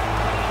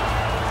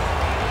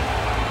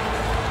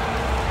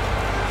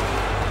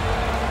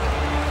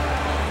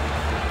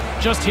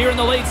 Just here in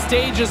the late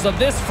stages of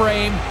this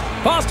frame,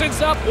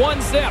 Boston's up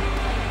 1-0.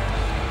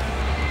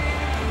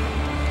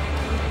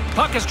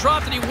 Puck is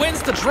dropped and he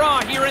wins the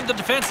draw here in the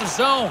defensive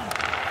zone.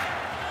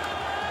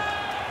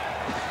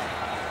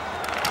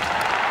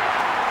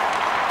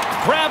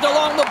 Grabbed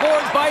along the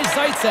boards by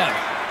Zaitsev.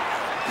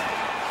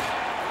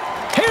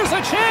 Here's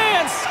a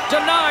chance!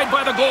 Denied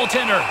by the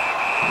goaltender.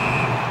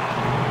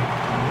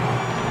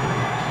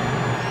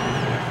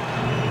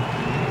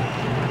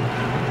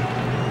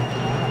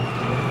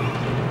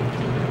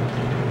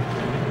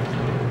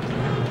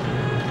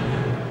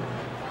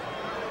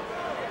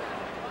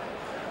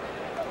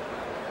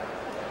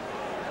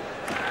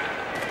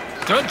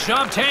 Good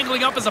job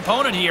tangling up his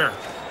opponent here.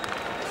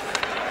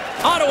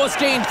 Ottawa's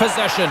gained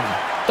possession.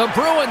 The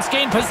Bruins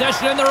gain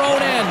possession in their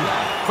own end.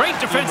 Great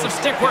defensive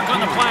stick work on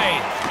the play.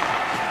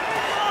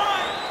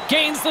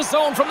 Gains the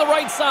zone from the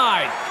right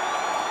side.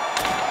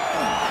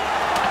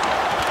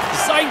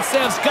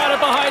 Zaitsev's got it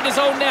behind his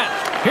own net.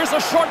 Here's a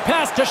short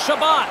pass to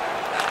Shabbat.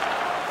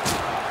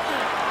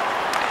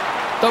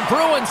 The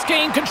Bruins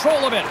gain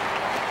control of it.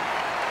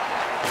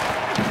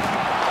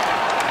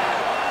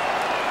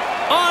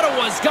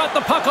 Ottawa's got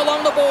the puck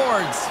along the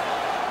boards.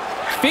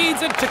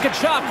 Feeds it to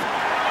Tkachuk.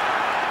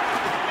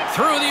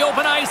 Through the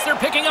open ice, they're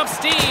picking up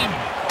steam.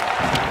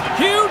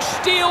 Huge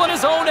steal at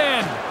his own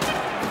end.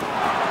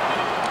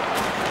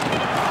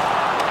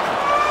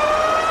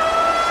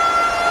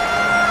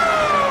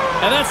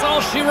 And that's all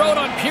she wrote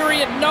on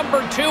period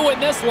number 2 in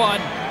this one.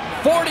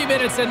 40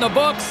 minutes in the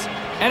books,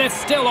 and it's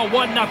still a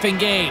 1-0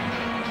 game.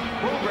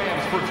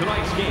 Programs for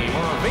tonight's game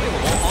are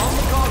available on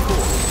the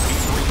concourse,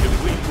 featuring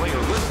complete player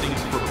listings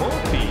for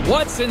both teams.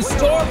 What's in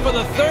store for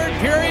the third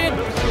period?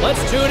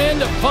 Let's tune in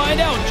to find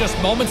out just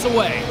moments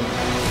away.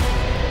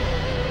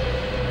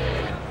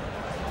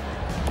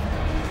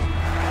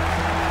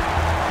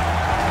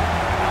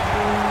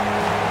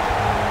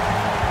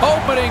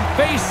 Opening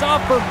face-off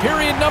for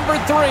period number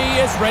 3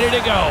 is ready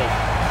to go.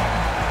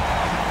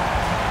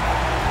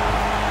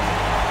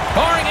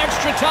 Barring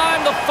extra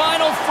time, the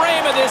final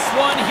frame of this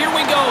one. Here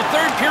we go.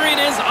 Third period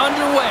is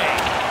underway.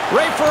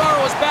 Ray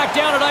Ferraro is back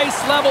down at ice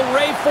level.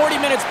 Ray, 40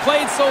 minutes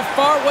played so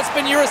far. What's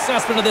been your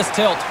assessment of this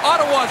tilt?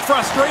 Ottawa's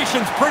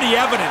frustration's pretty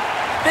evident.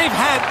 They've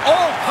had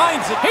all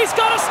kinds of... He's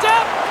got a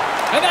step!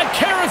 And that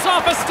carries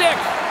off a stick.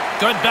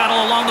 Good battle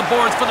along the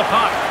boards for the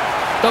puck.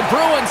 The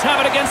Bruins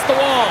have it against the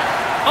wall.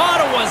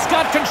 Ottawa's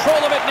got control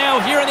of it now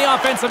here in the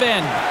offensive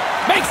end.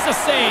 Makes the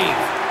save.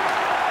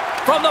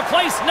 From the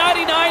place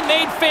 99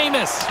 made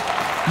famous.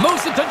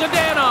 Moves it to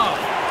Dadanov.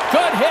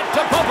 Good hit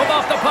to pump him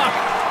off the puck.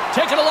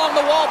 Taken along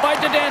the wall by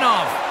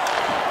Dadanov.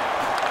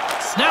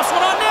 Snaps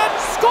one on net.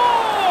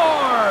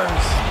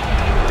 Scores!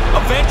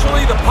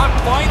 Eventually, the puck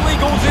finally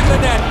goes in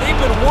the net.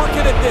 They've been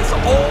working at this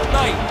all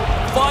night.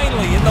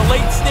 Finally, in the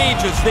late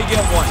stages, they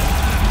get one.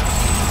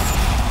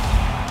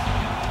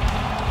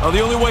 Now,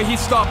 the only way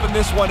he's stopping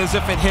this one is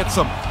if it hits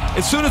him.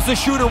 As soon as the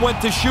shooter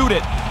went to shoot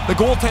it, the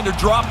goaltender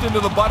dropped into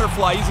the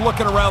butterfly. He's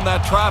looking around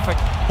that traffic,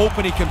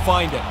 hoping he can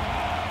find it.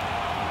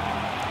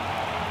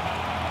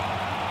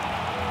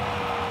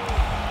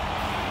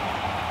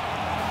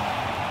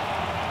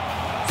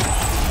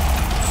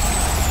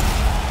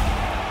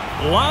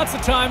 Lots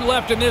of time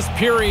left in this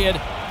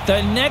period.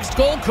 The next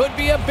goal could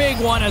be a big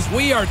one as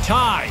we are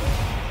tied.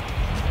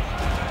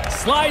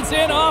 Slides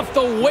in off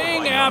the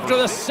wing after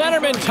the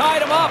centerman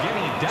tied him up.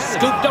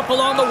 Scooped up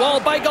along the wall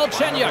by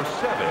Galchenyuk.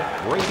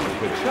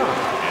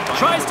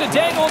 Tries to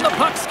dangle and the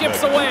puck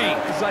skips away.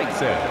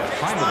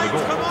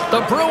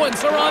 The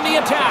Bruins are on the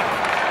attack.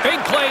 Big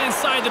play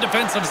inside the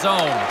defensive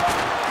zone.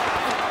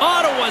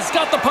 Ottawa's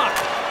got the puck.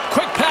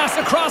 Quick pass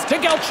across to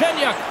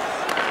Galchenyuk.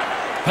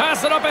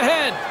 Pass it up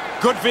ahead.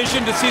 Good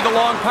vision to see the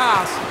long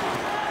pass.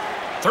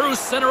 Through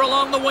center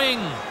along the wing.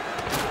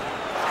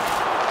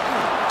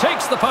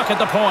 Takes the puck at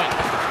the point.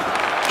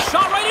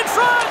 Shot right in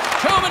front.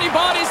 Too many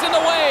bodies in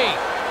the way.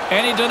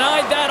 And he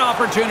denied that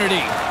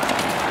opportunity.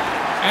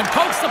 And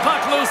pokes the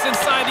puck loose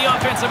inside the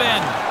offensive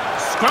end.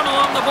 Scrum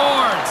along the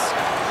boards.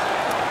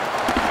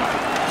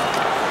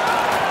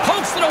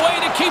 Pokes it away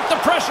to keep the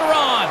pressure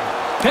on.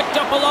 Picked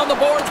up along the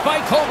boards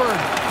by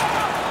Coburn.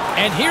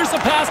 And here's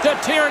the pass to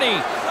Tierney.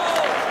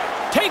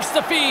 Takes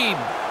the feed.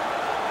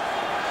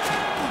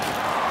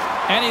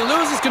 And he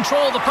loses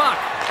control of the puck.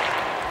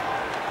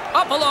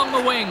 Up along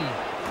the wing.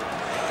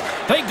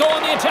 They go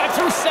on the attack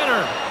through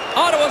center.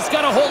 Ottawa's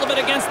got a hold of it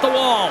against the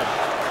wall.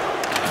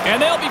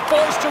 And they'll be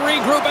forced to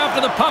regroup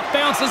after the puck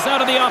bounces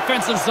out of the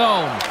offensive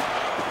zone.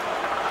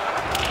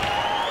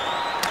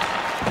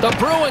 The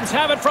Bruins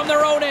have it from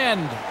their own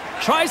end.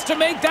 Tries to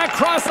make that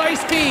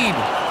cross-ice feed.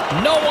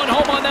 No one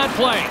home on that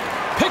play.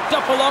 Picked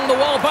up along the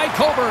wall by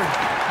Coburn.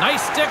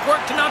 Nice stick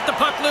work to knock the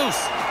puck loose.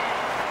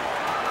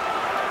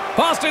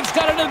 Boston's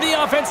got it into the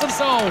offensive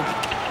zone.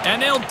 And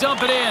they'll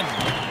dump it in.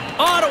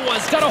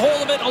 Ottawa's got a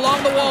hold of it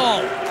along the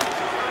wall.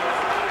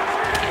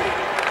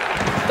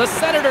 The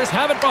Senators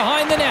have it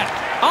behind the net.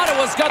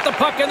 Ottawa's got the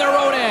puck in their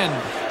own end.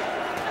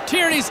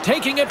 Tierney's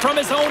taking it from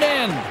his own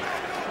end.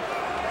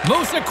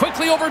 Moves it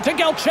quickly over to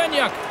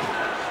Galchenyuk.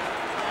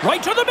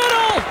 Right to the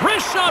middle.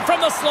 Wrist shot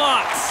from the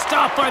slot.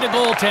 Stopped by the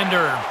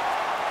goaltender.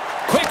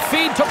 Quick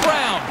feed to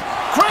Brown.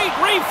 Great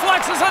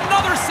reflexes,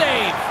 another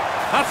save.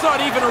 That's not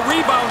even a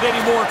rebound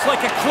anymore. It's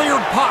like a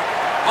cleared puck.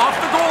 Off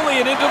the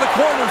goalie and into the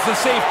corner's a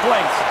safe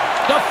place.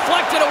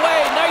 Deflected away.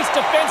 Nice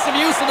defensive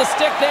use of the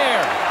stick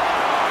there.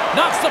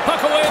 Knocks the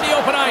puck away in the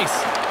open ice.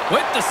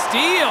 With the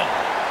steal.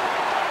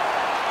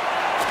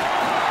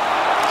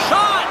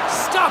 Shot.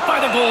 Stopped by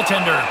the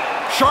goaltender.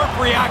 Sharp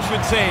reaction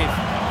save.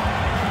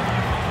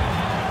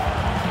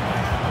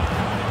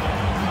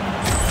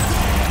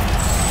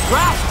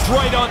 Raft's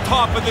right on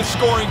top of this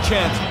scoring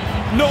chance.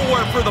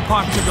 Nowhere for the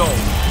puck to go.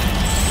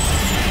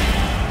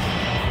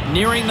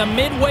 Nearing the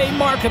midway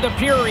mark of the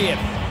period.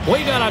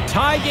 We got a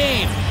tie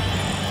game.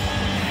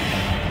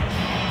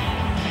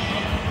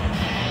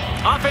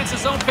 Offensive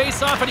zone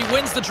face-off, and he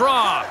wins the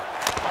draw.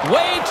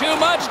 Way too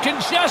much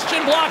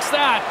congestion blocks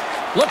that.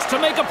 Looks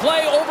to make a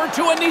play over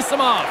to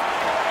Anisimov.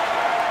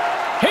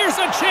 Here's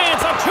a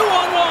chance, a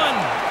 2-on-1.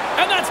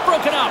 And that's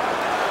broken up.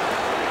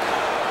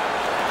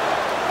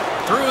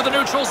 Through the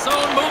neutral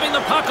zone, moving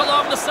the puck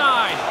along the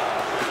side.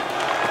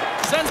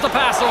 Sends the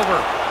pass over.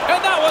 And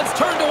that one's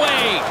turned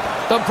away.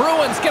 The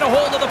Bruins get a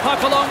hold of the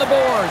puck along the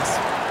boards.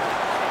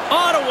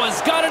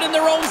 Ottawa's got it in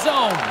their own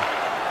zone.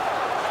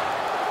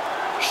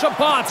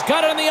 Shabbat's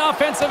got it in the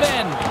offensive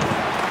end.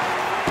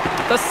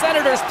 The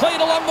Senators play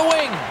it along the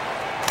wing.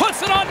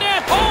 Puts it on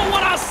net. Oh,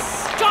 what a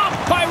stop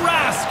by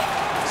Rask.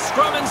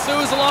 scrum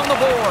ensues along the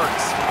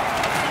boards.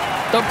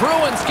 The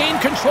Bruins gain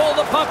control of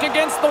the puck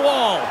against the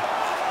wall.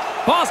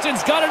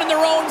 Boston's got it in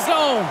their own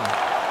zone.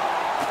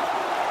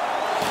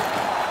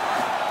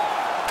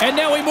 And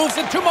now he moves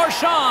it to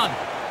Marchand.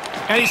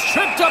 And he's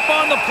tripped up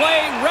on the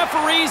play.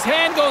 Referee's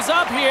hand goes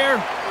up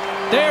here.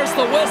 There's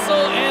the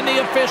whistle, and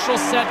the official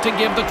set to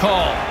give the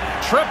call.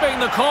 Tripping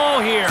the call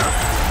here.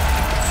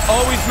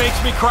 Always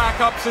makes me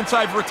crack up since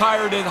I've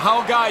retired and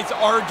how guys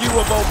argue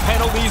about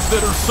penalties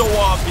that are so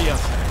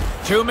obvious.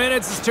 2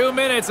 minutes is 2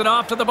 minutes, and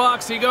off to the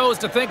box he goes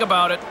to think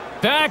about it.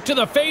 Back to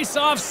the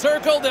face-off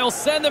circle. They'll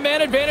send the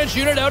man advantage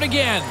unit out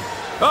again.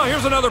 Oh,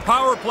 here's another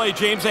power play,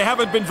 James. They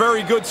haven't been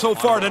very good so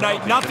far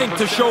tonight. Nothing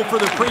to show for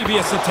their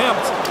previous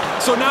attempts.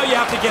 So now you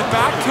have to get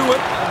back to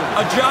it,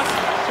 adjust,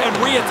 and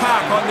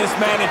re-attack on this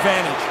man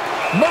advantage.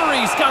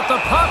 Murray's got the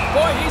puck.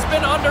 Boy, he's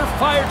been under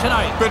fire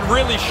tonight. Been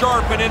really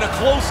sharp, and in a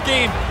close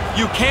game,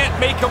 you can't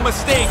make a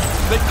mistake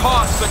that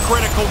costs a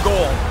critical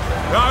goal.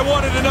 Now, I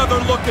wanted another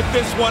look at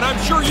this one. I'm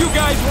sure you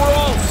guys were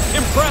all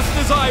impressed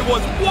as I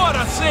was. What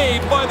a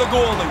save by the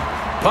goalie.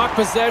 Puck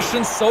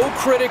possession so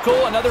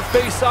critical. Another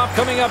face-off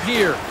coming up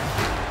here.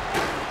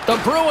 The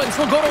Bruins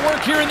will go to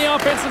work here in the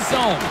offensive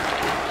zone.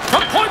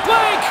 From point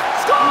blank,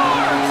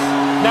 scores!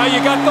 Now you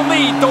got the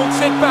lead. Don't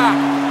sit back.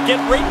 Get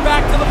right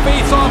back to the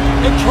face-off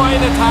and try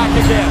and attack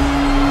again.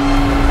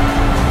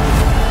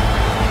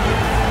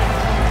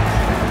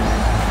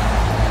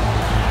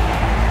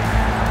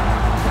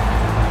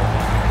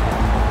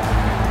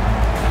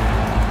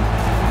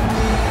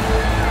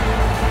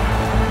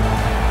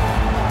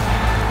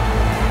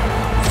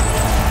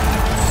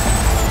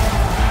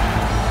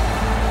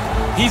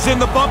 He's in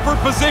the bumper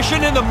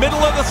position in the middle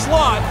of the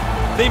slot.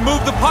 They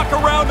move the puck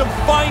around and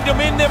find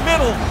him in the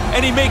middle,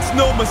 and he makes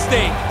no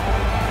mistake.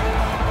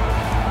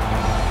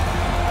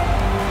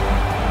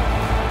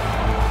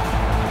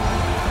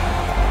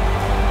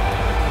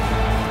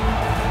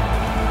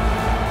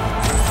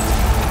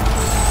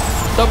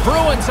 The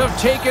Bruins have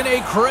taken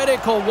a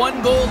critical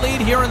one-goal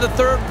lead here in the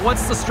third.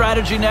 What's the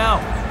strategy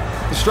now?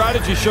 The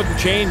strategy shouldn't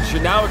change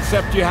now,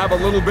 except you have a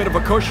little bit of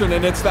a cushion,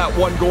 and it's that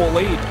one-goal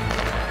lead.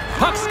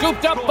 Puck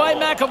scooped up by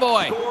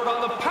McAvoy.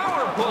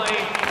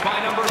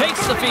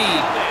 Takes the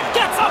feed.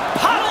 Gets a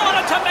puddle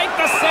on it to make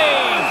the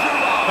save.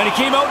 And he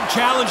came out and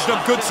challenged him.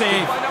 Good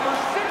save.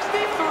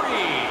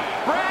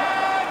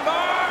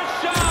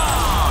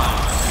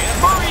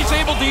 Murray's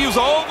able to use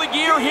all the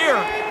gear here.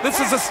 This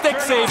is a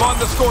stick save on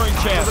the scoring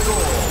chance.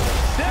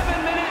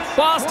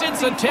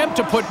 Boston's attempt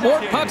to put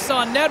more pucks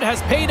on net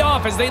has paid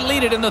off as they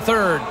lead it in the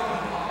third.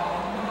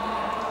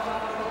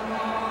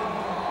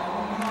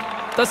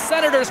 The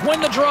Senators win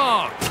the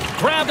draw.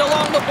 Grabbed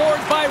along the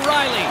boards by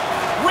Riley.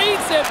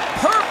 Reads it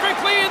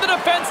perfectly in the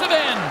defensive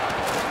end.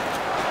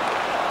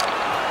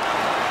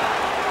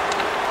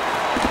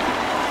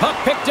 Puck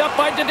picked up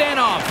by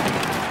Dadonov.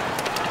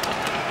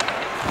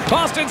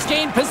 Boston's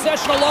gained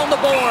possession along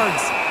the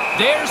boards.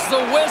 There's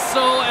the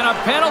whistle, and a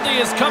penalty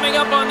is coming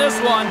up on this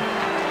one.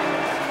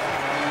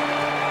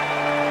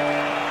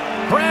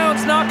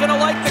 Brown's not going to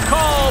like the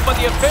call, but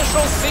the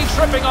officials see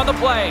tripping on the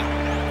play.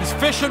 He's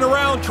fishing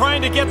around,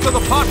 trying to get to the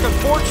puck.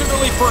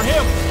 Unfortunately for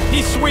him,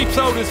 he sweeps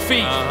out his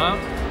feet.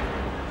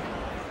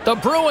 The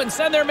Bruins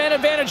send their man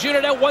advantage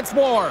unit out once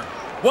more.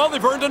 Well,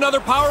 they've earned another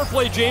power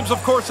play, James.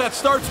 Of course, that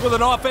starts with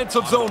an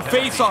offensive zone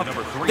faceoff.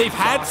 They've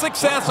had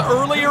success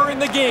earlier in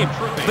the game.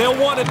 They'll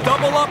want to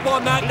double up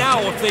on that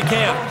now if they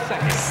can.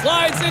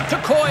 Slides it to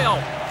Coyle.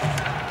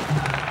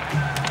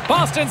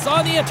 Boston's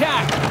on the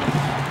attack.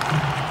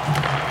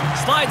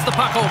 Slides the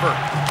puck over.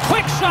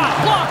 Quick shot,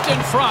 blocked in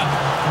front.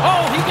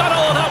 Oh, he got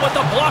all of that with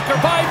the blocker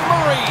by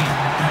Murray.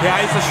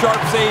 Yeah, it's a sharp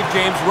save,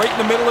 James. Right in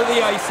the middle of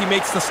the ice, he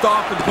makes the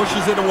stop and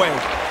pushes it away.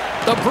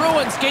 The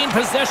Bruins gain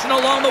possession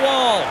along the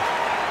wall.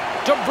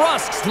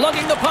 DeBrusk's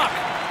lugging the puck.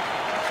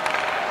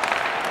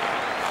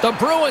 The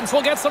Bruins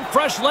will get some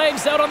fresh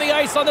legs out on the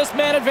ice on this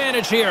man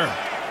advantage here.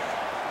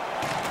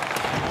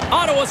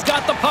 Ottawa's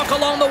got the puck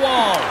along the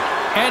wall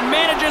and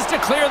manages to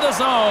clear the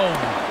zone.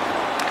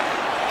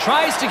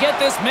 Tries to get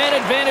this man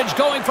advantage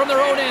going from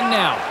their own end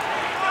now.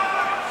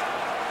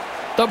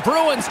 The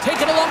Bruins take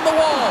it along the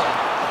wall.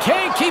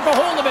 Can't keep a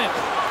hold of it.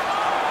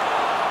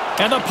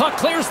 And the puck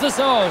clears the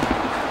zone.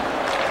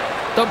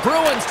 The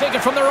Bruins take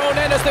it from their own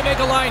end as they make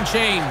a line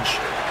change.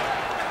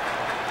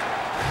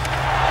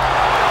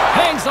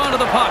 Hangs onto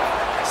the puck.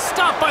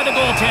 Stopped by the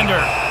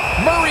goaltender.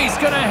 Murray's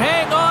going to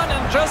hang on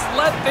and just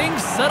let things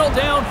settle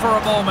down for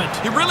a moment.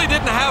 He really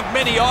didn't have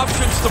many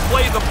options to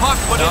play the puck,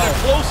 but in a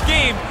close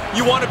game,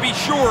 you want to be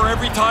sure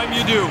every time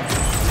you do.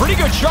 Pretty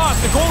good shot.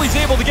 The goalie's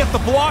able to get the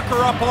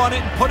blocker up on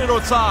it and put it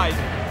outside.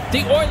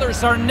 The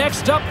Oilers are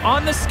next up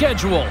on the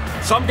schedule.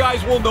 Some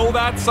guys will know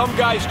that. Some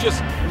guys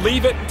just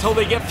leave it until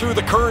they get through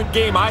the current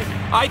game.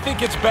 I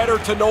think it's better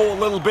to know a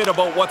little bit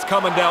about what's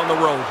coming down the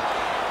road.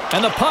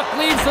 And the puck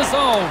leaves the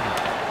zone.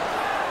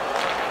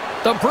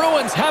 The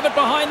Bruins have it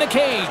behind the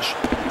cage.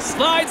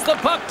 Slides the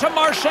puck to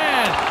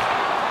Marchand.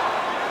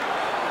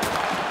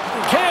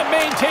 Can't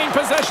maintain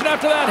possession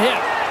after that hit.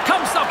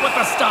 Comes up with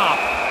the stop.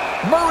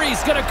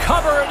 Murray's going to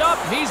cover it up.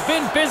 He's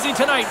been busy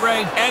tonight,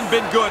 Ray. And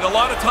been good. A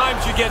lot of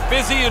times you get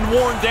busy and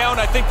worn down.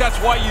 I think that's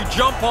why you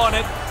jump on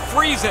it,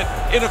 freeze it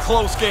in a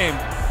close game.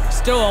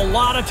 Still a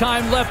lot of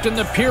time left in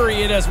the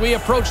period as we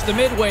approach the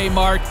midway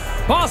mark.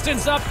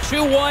 Boston's up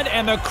 2-1,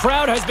 and the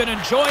crowd has been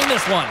enjoying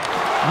this one.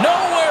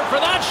 Nowhere for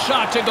that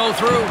shot to go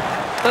through.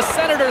 The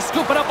Senators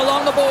scoop it up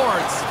along the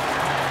boards.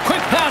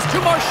 Quick pass to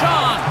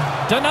Marchand.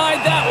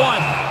 Denied that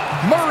one.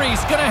 Murray's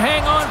going to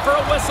hang on for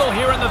a whistle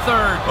here in the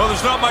third. Well,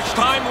 there's not much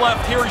time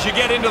left here as you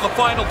get into the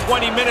final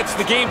 20 minutes.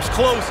 The game's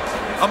close.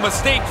 A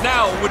mistake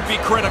now would be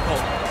critical.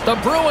 The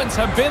Bruins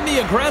have been the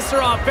aggressor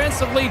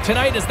offensively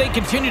tonight as they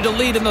continue to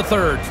lead in the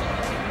third.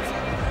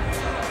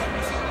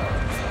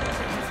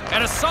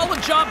 And a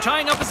solid job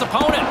tying up his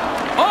opponent.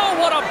 Oh,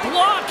 what a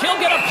block. He'll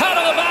get a pat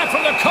on the back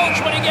from the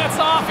coach when he gets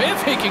off,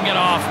 if he can get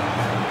off.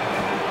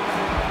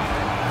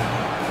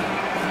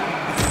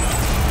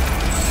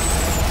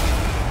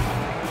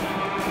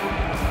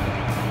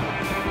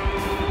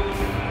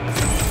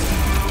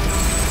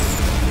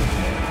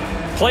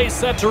 Play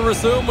set to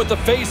resume with the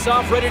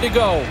face-off ready to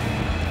go.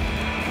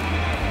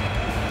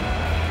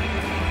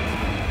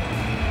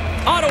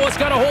 Ottawa's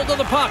got a hold of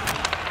the puck.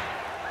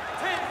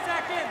 10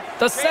 seconds.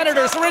 The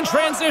Senators are in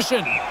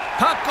transition.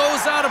 Puck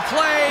goes out of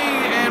play,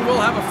 and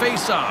we'll have a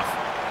face-off.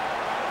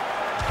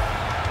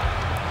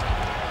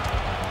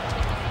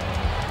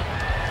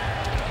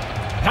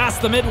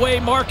 Past the midway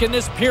mark in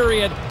this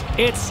period,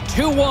 it's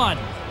 2-1.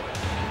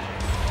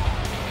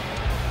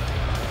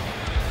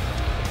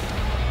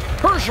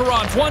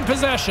 Bergeron's one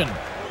possession.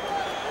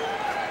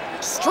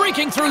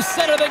 Streaking through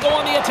center, they go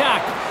on the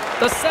attack.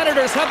 The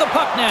Senators have the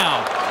puck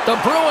now. The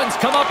Bruins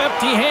come up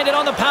empty-handed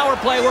on the power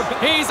play where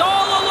he's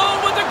all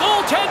alone with the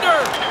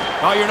goaltender.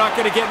 Oh, you're not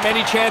going to get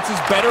many chances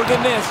better than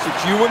this.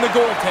 It's you and the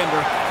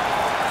goaltender.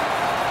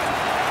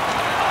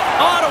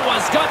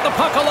 Ottawa's got the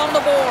puck along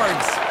the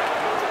boards.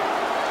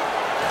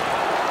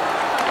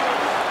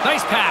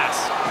 Nice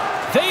pass.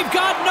 They've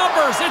got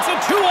numbers. It's a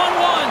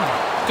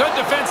 2-on-1. Good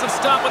defensive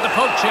stop with the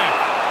poke check.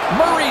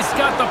 Murray's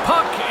got the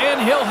puck,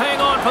 and he'll hang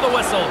on for the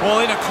whistle.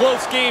 Well, in a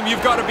close game,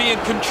 you've got to be in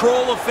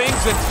control of things,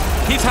 and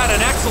he's had an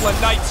excellent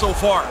night so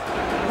far.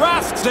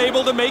 Rask's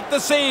able to make the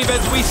save, as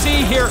we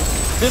see here.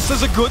 This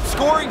is a good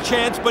scoring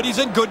chance, but he's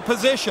in good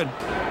position.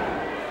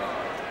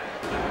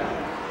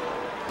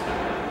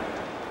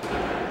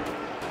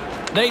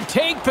 They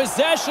take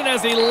possession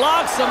as he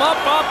locks them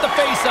up off the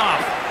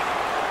faceoff.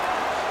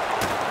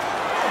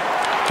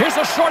 Here's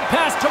a short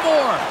pass to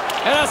Moore,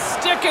 and a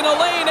stick in the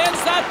lane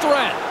ends that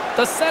threat.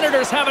 The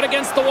Senators have it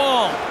against the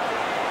wall.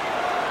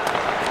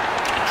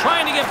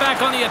 Trying to get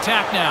back on the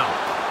attack now.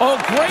 Oh,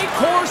 great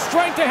core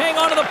strength to hang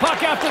on to the puck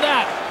after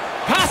that.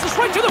 Passes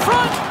right to the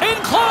front. In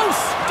close.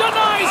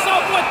 Denies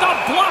him with the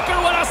blocker.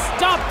 What a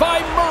stop by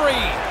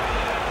Murray.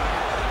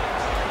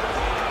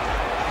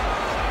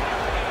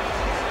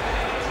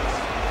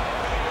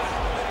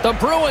 The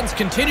Bruins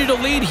continue to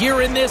lead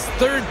here in this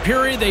third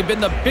period. They've been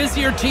the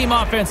busier team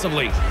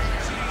offensively.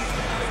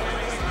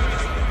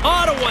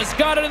 Ottawa's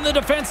got it in the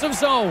defensive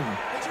zone.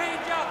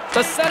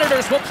 The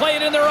Senators will play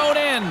it in their own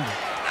end.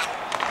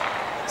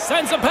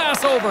 Sends a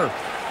pass over.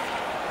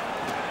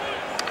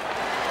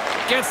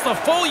 Gets the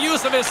full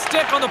use of his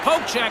stick on the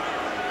poke check.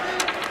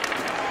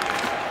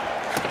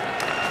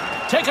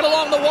 Taken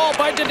along the wall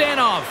by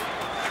Dadonov.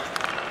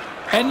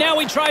 And now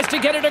he tries to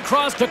get it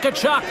across to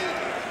Tkachuk.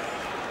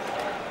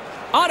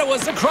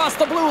 Ottawa's across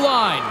the blue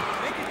line.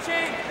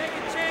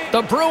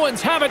 The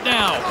Bruins have it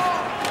now.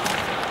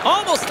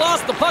 Almost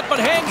lost the puck, but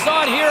hangs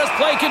on here as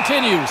play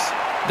continues.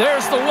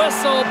 There's the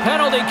whistle.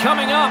 Penalty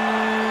coming up.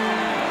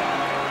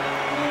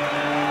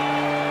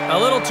 A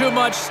little too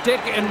much stick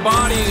and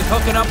body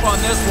hooking up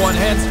on this one,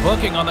 hence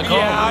hooking on the call.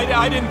 Yeah,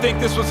 I didn't think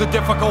this was a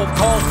difficult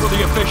call for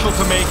the official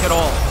to make at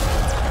all.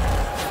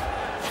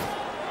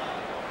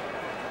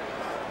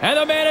 And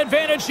the man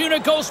advantage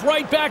unit goes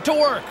right back to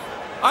work.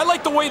 I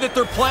like the way that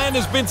their plan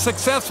has been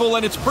successful,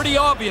 and it's pretty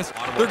obvious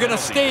they're going to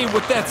stay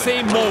with that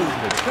same mode.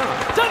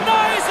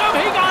 Denies him.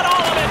 He got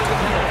all of it.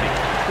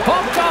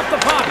 Pumped off the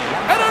puck.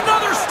 And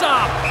another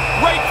stop.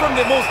 Right from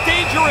the most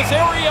dangerous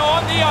area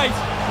on the ice.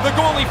 The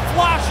goalie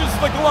flashes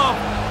the glove.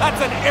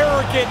 That's an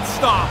arrogant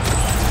stop.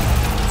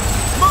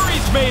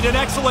 Murray's made an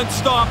excellent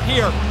stop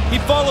here. He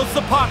follows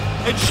the puck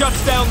and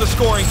shuts down the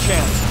scoring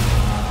chance.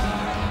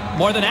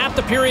 More than half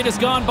the period has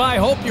gone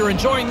by. Hope you're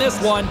enjoying this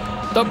one.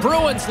 The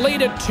Bruins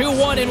lead at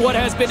 2-1 in what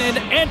has been an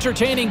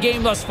entertaining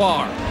game thus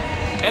far.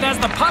 And as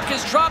the puck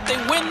is dropped, they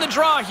win the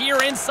draw here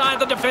inside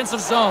the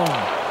defensive zone.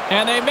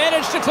 And they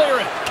manage to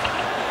clear it.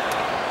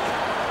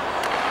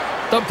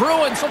 The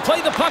Bruins will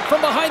play the puck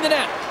from behind the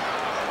net.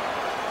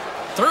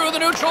 Through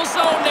the neutral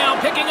zone now,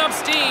 picking up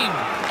steam.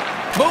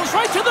 Moves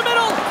right to the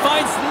middle.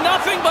 Finds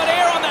nothing but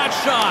air on that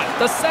shot.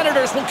 The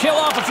Senators will kill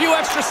off a few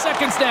extra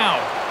seconds now.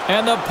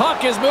 And the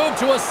puck is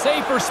moved to a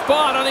safer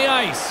spot on the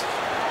ice.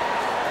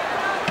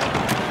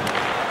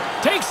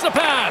 Takes the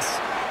pass.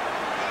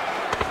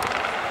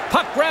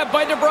 Puck grabbed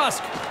by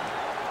DeBrusk.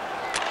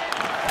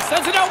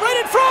 Sends it out right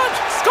in front.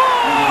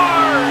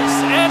 Scores!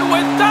 And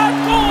with that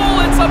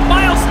goal, it's a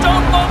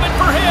milestone moment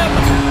him.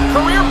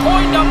 Career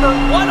point number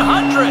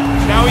 100.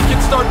 Now he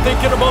can start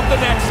thinking about the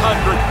next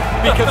 100.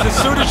 Because as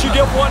soon as you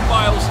get one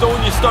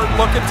milestone, you start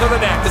looking to the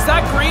next. Is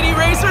that greedy,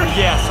 Racer?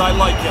 Yes, I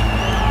like it.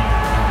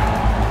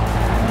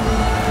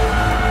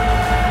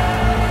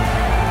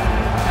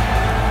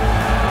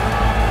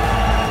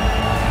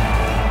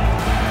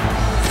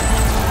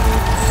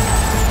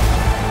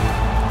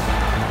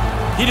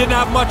 He didn't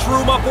have much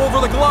room up over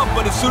the glove,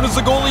 but as soon as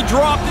the goalie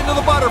dropped into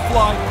the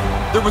butterfly,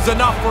 there was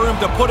enough for him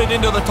to put it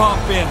into the top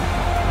bin.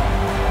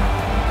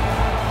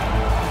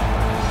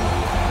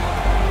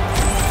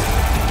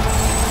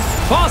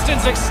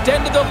 Boston's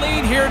extended the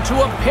lead here to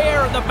a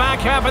pair in the back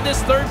half of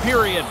this third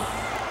period.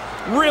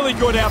 Really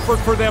good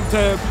effort for them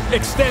to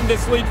extend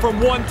this lead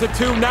from 1 to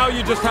 2. Now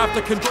you just have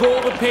to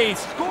control the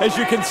pace, as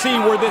you can see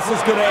where this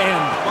is going to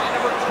end.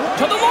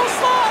 To the low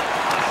slot,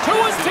 to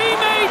his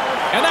teammate,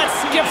 and that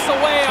skips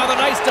away on a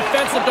nice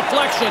defensive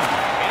deflection.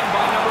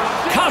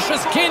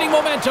 Cautious gaining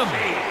momentum.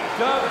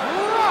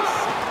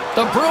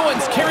 The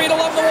Bruins carry it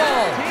along the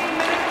wall.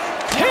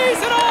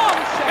 Tees it off,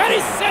 and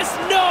he says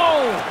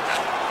no.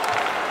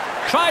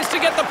 Tries to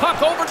get the puck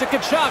over to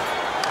Tkachuk.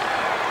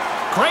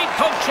 Great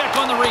poke check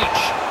on the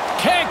reach.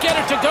 Can't get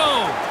it to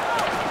go.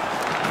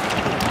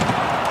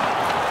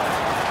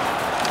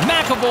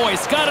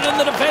 McAvoy's got it in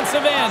the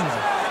defensive end.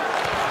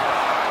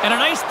 And a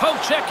nice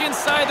poke check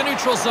inside the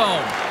neutral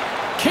zone.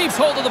 Keeps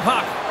hold of the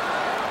puck.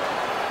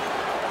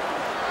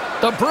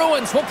 The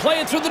Bruins will play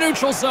it through the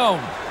neutral zone.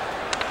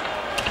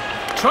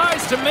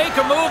 Tries to make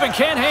a move and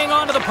can't hang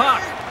on to the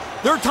puck.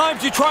 There are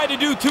times you try to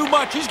do too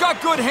much. He's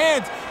got good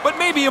hands, but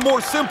maybe a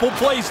more simple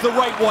play's the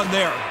right one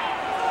there.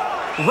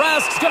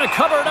 Rask's going to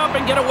cover it up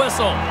and get a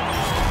whistle.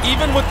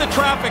 Even with the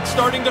traffic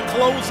starting to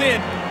close in,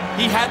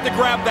 he had to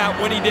grab that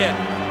when he did.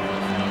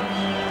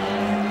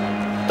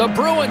 The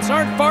Bruins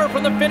aren't far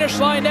from the finish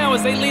line now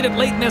as they lead it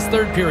late in this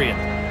third period.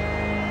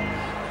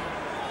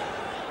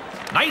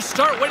 Nice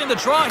start winning the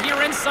draw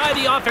here inside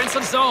the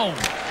offensive zone.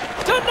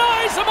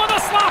 Denies him on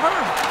the slapper.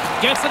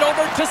 Gets it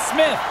over to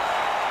Smith.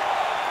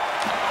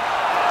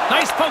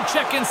 Nice poke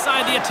check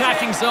inside the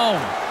attacking zone.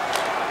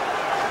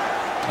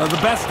 The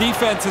best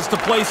defense is to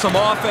play some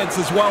offense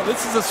as well.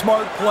 This is a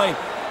smart play.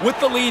 With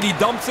the lead, he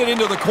dumps it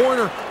into the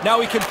corner. Now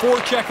he can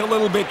forecheck a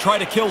little bit, try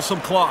to kill some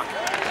clock.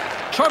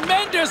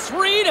 Tremendous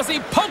read as he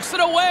pokes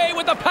it away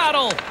with the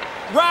paddle.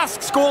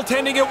 Rask's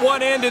goaltending at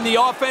one end and the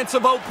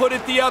offensive output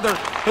at the other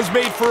has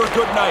made for a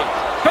good night.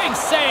 Big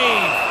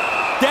save.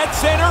 Dead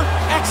center,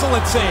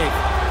 excellent save.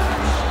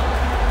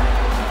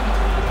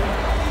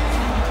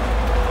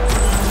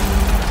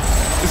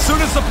 As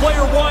soon as the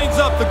player winds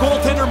up, the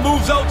goaltender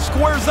moves out,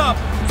 squares up,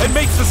 and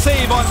makes the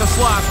save on the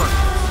slapper.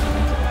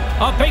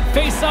 A big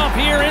face-off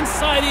here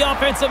inside the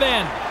offensive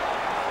end.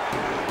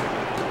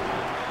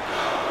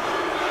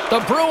 The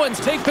Bruins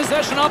take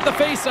possession off the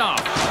face-off.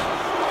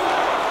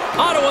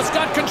 Ottawa's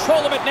got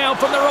control of it now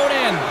from their own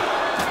end.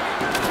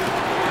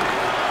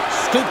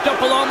 Scooped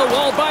up along the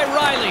wall by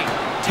Riley.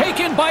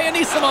 Taken by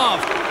Anisimov.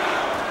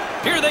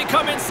 Here they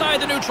come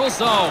inside the neutral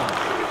zone.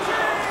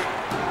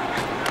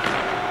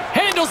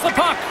 Handles the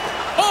puck.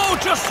 Oh,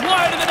 just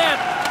wide of the net.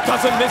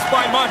 Doesn't miss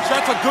by much.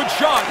 That's a good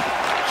shot.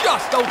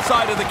 Just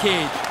outside of the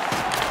cage.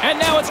 And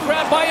now it's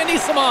grabbed by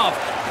Anisimov.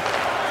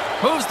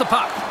 Moves the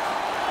puck.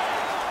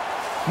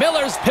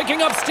 Miller's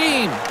picking up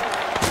steam.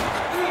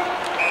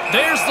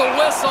 There's the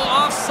whistle.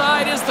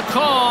 Offside is the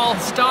call,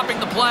 stopping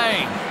the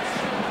play.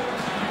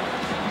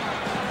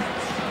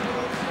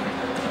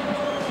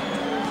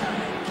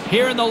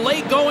 Here in the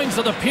late goings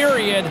of the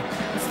period,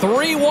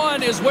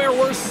 3-1 is where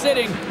we're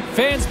sitting.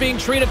 Fans being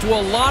treated to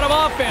a lot of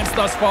offense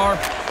thus far.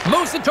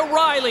 Moves it to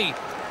Riley.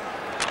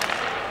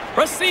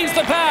 Receives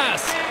the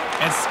pass.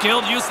 And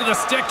skilled use of the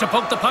stick to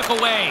poke the puck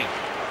away.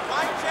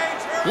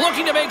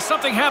 Looking to make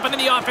something happen in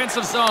the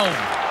offensive zone.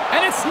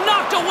 And it's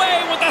knocked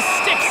away with a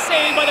stick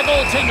save by the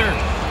goaltender.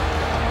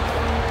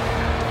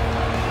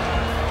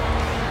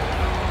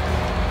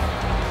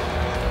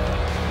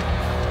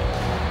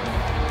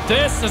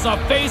 This is a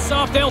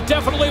face-off they'll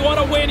definitely want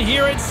to win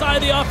here inside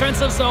the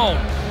offensive zone.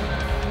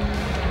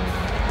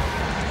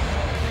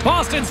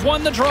 Boston's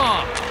won the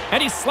draw.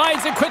 And he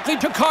slides it quickly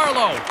to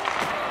Carlo.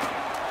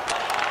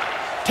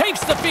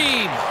 Takes the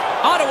feed.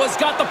 Ottawa's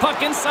got the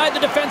puck inside the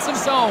defensive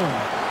zone.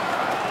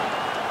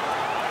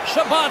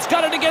 Shabbat's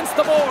got it against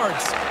the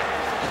boards.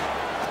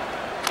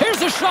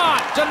 Here's a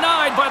shot.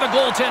 Denied by the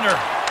goaltender.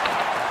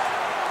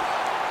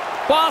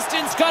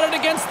 Boston's got it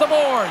against the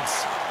boards.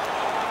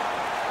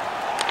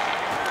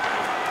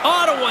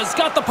 Ottawa's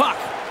got the puck.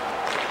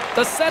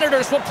 The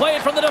Senators will play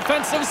it from the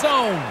defensive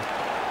zone.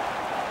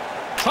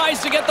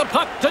 Tries to get the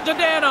puck to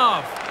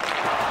Dadonov.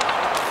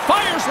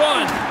 Fires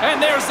one,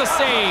 and there's the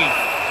save.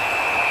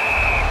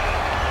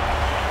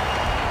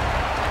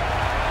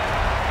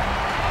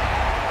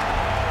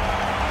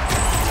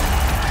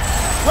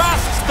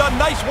 Rask's done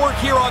nice work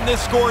here on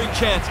this scoring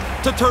chance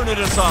to turn it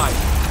aside.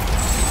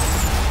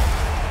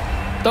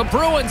 The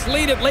Bruins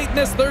lead it late in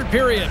this third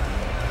period.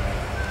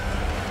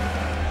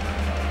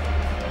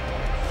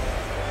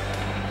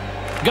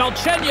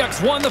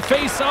 Galchenyuk's won the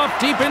face-off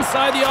deep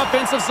inside the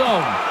offensive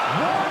zone.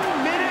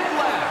 1 minute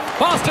left.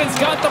 Boston's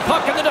got the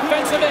puck in the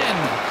defensive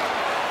end.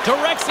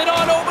 Directs it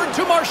on over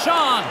to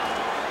Marchand.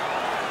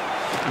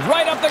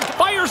 Right up there,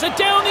 fires it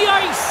down the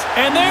ice.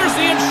 And there's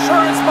the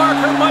insurance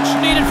marker, much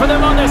needed for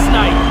them on this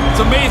night. It's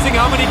amazing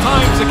how many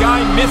times a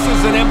guy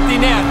misses an empty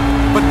net,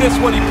 but this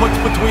one he puts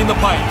between the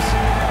pipes.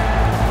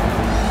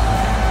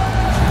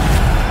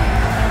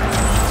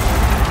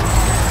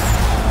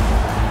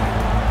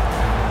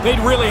 They'd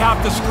really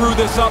have to screw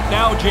this up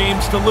now,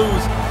 James, to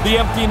lose.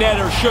 The empty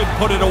netter should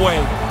put it away.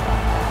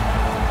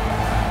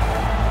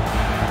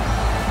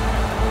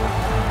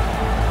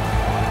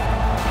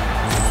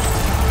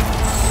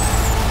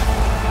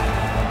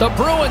 The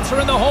Bruins are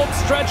in the home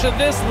stretch of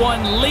this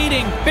one,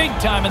 leading big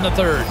time in the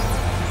third.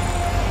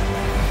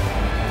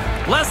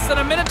 Less than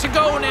a minute to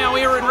go now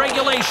here in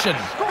regulation.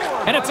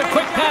 And it's a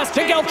quick pass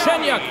to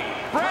Galchenyuk.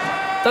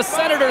 The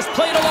Senators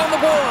played along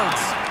the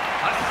boards.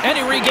 And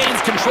he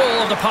regains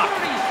control of the puck.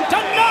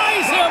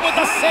 Denies him with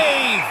the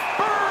save.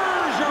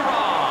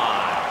 Bergeron.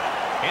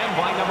 And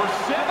by number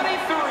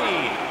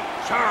 73,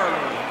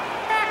 Charlie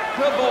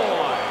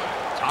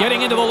McAvoy.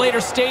 Getting into the later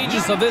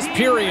stages of this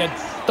period,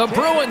 the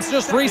Bruins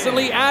just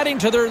recently adding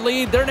to their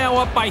lead. They're now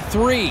up by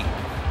 3.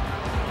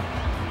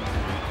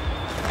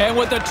 And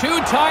with the two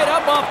tied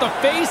up off the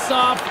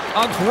face-off,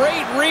 a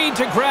great read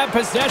to grab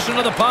possession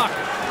of the puck.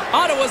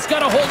 Ottawa's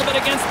got a hold of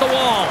it against the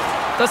wall.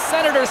 The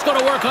Senators going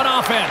to work on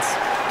offense.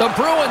 The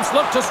Bruins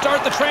look to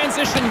start the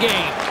transition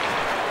game.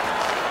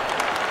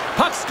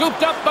 Puck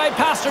scooped up by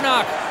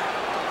Pastrnak.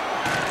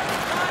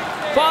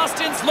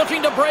 Boston's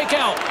looking to break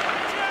out.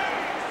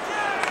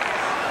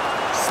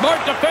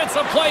 Smart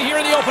defensive play here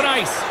in the open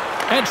ice.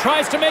 And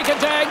tries to make a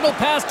diagonal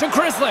pass to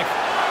Grzelcyk.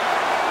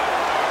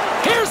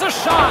 Here's a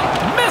shot.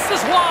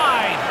 Misses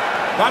wide.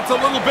 That's a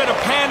little bit of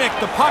panic.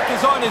 The puck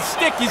is on his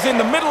stick. He's in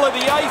the middle of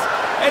the ice,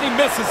 and he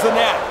misses the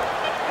net.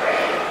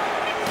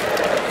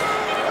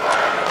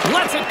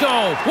 Lets it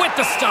go with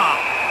the stop.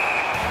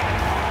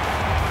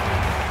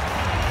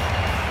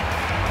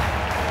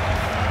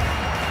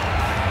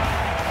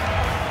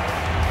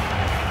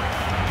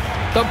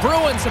 The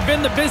Bruins have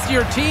been the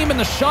busier team in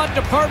the shot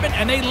department,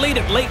 and they lead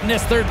it late in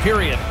this third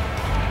period.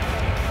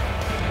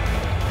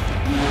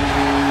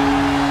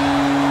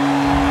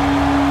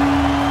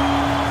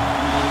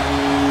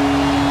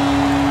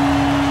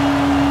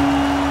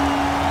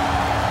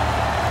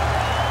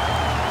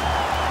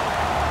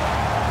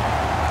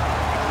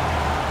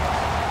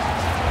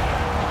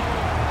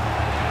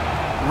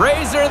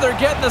 Razor, they're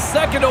getting the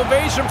second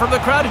ovation from the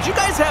crowd. Did you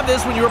guys have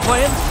this when you were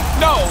playing?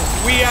 No,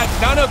 we had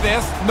none of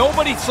this.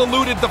 Nobody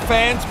saluted the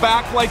fans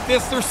back like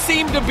this. There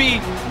seemed to be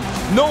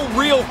no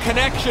real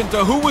connection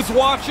to who was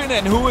watching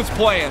and who was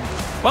playing.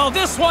 Well,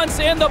 this one's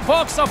in the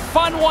books. A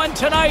fun one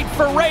tonight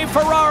for Ray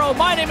Ferraro.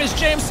 My name is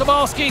James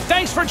Cybulski.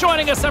 Thanks for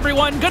joining us,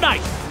 everyone. Good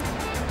night.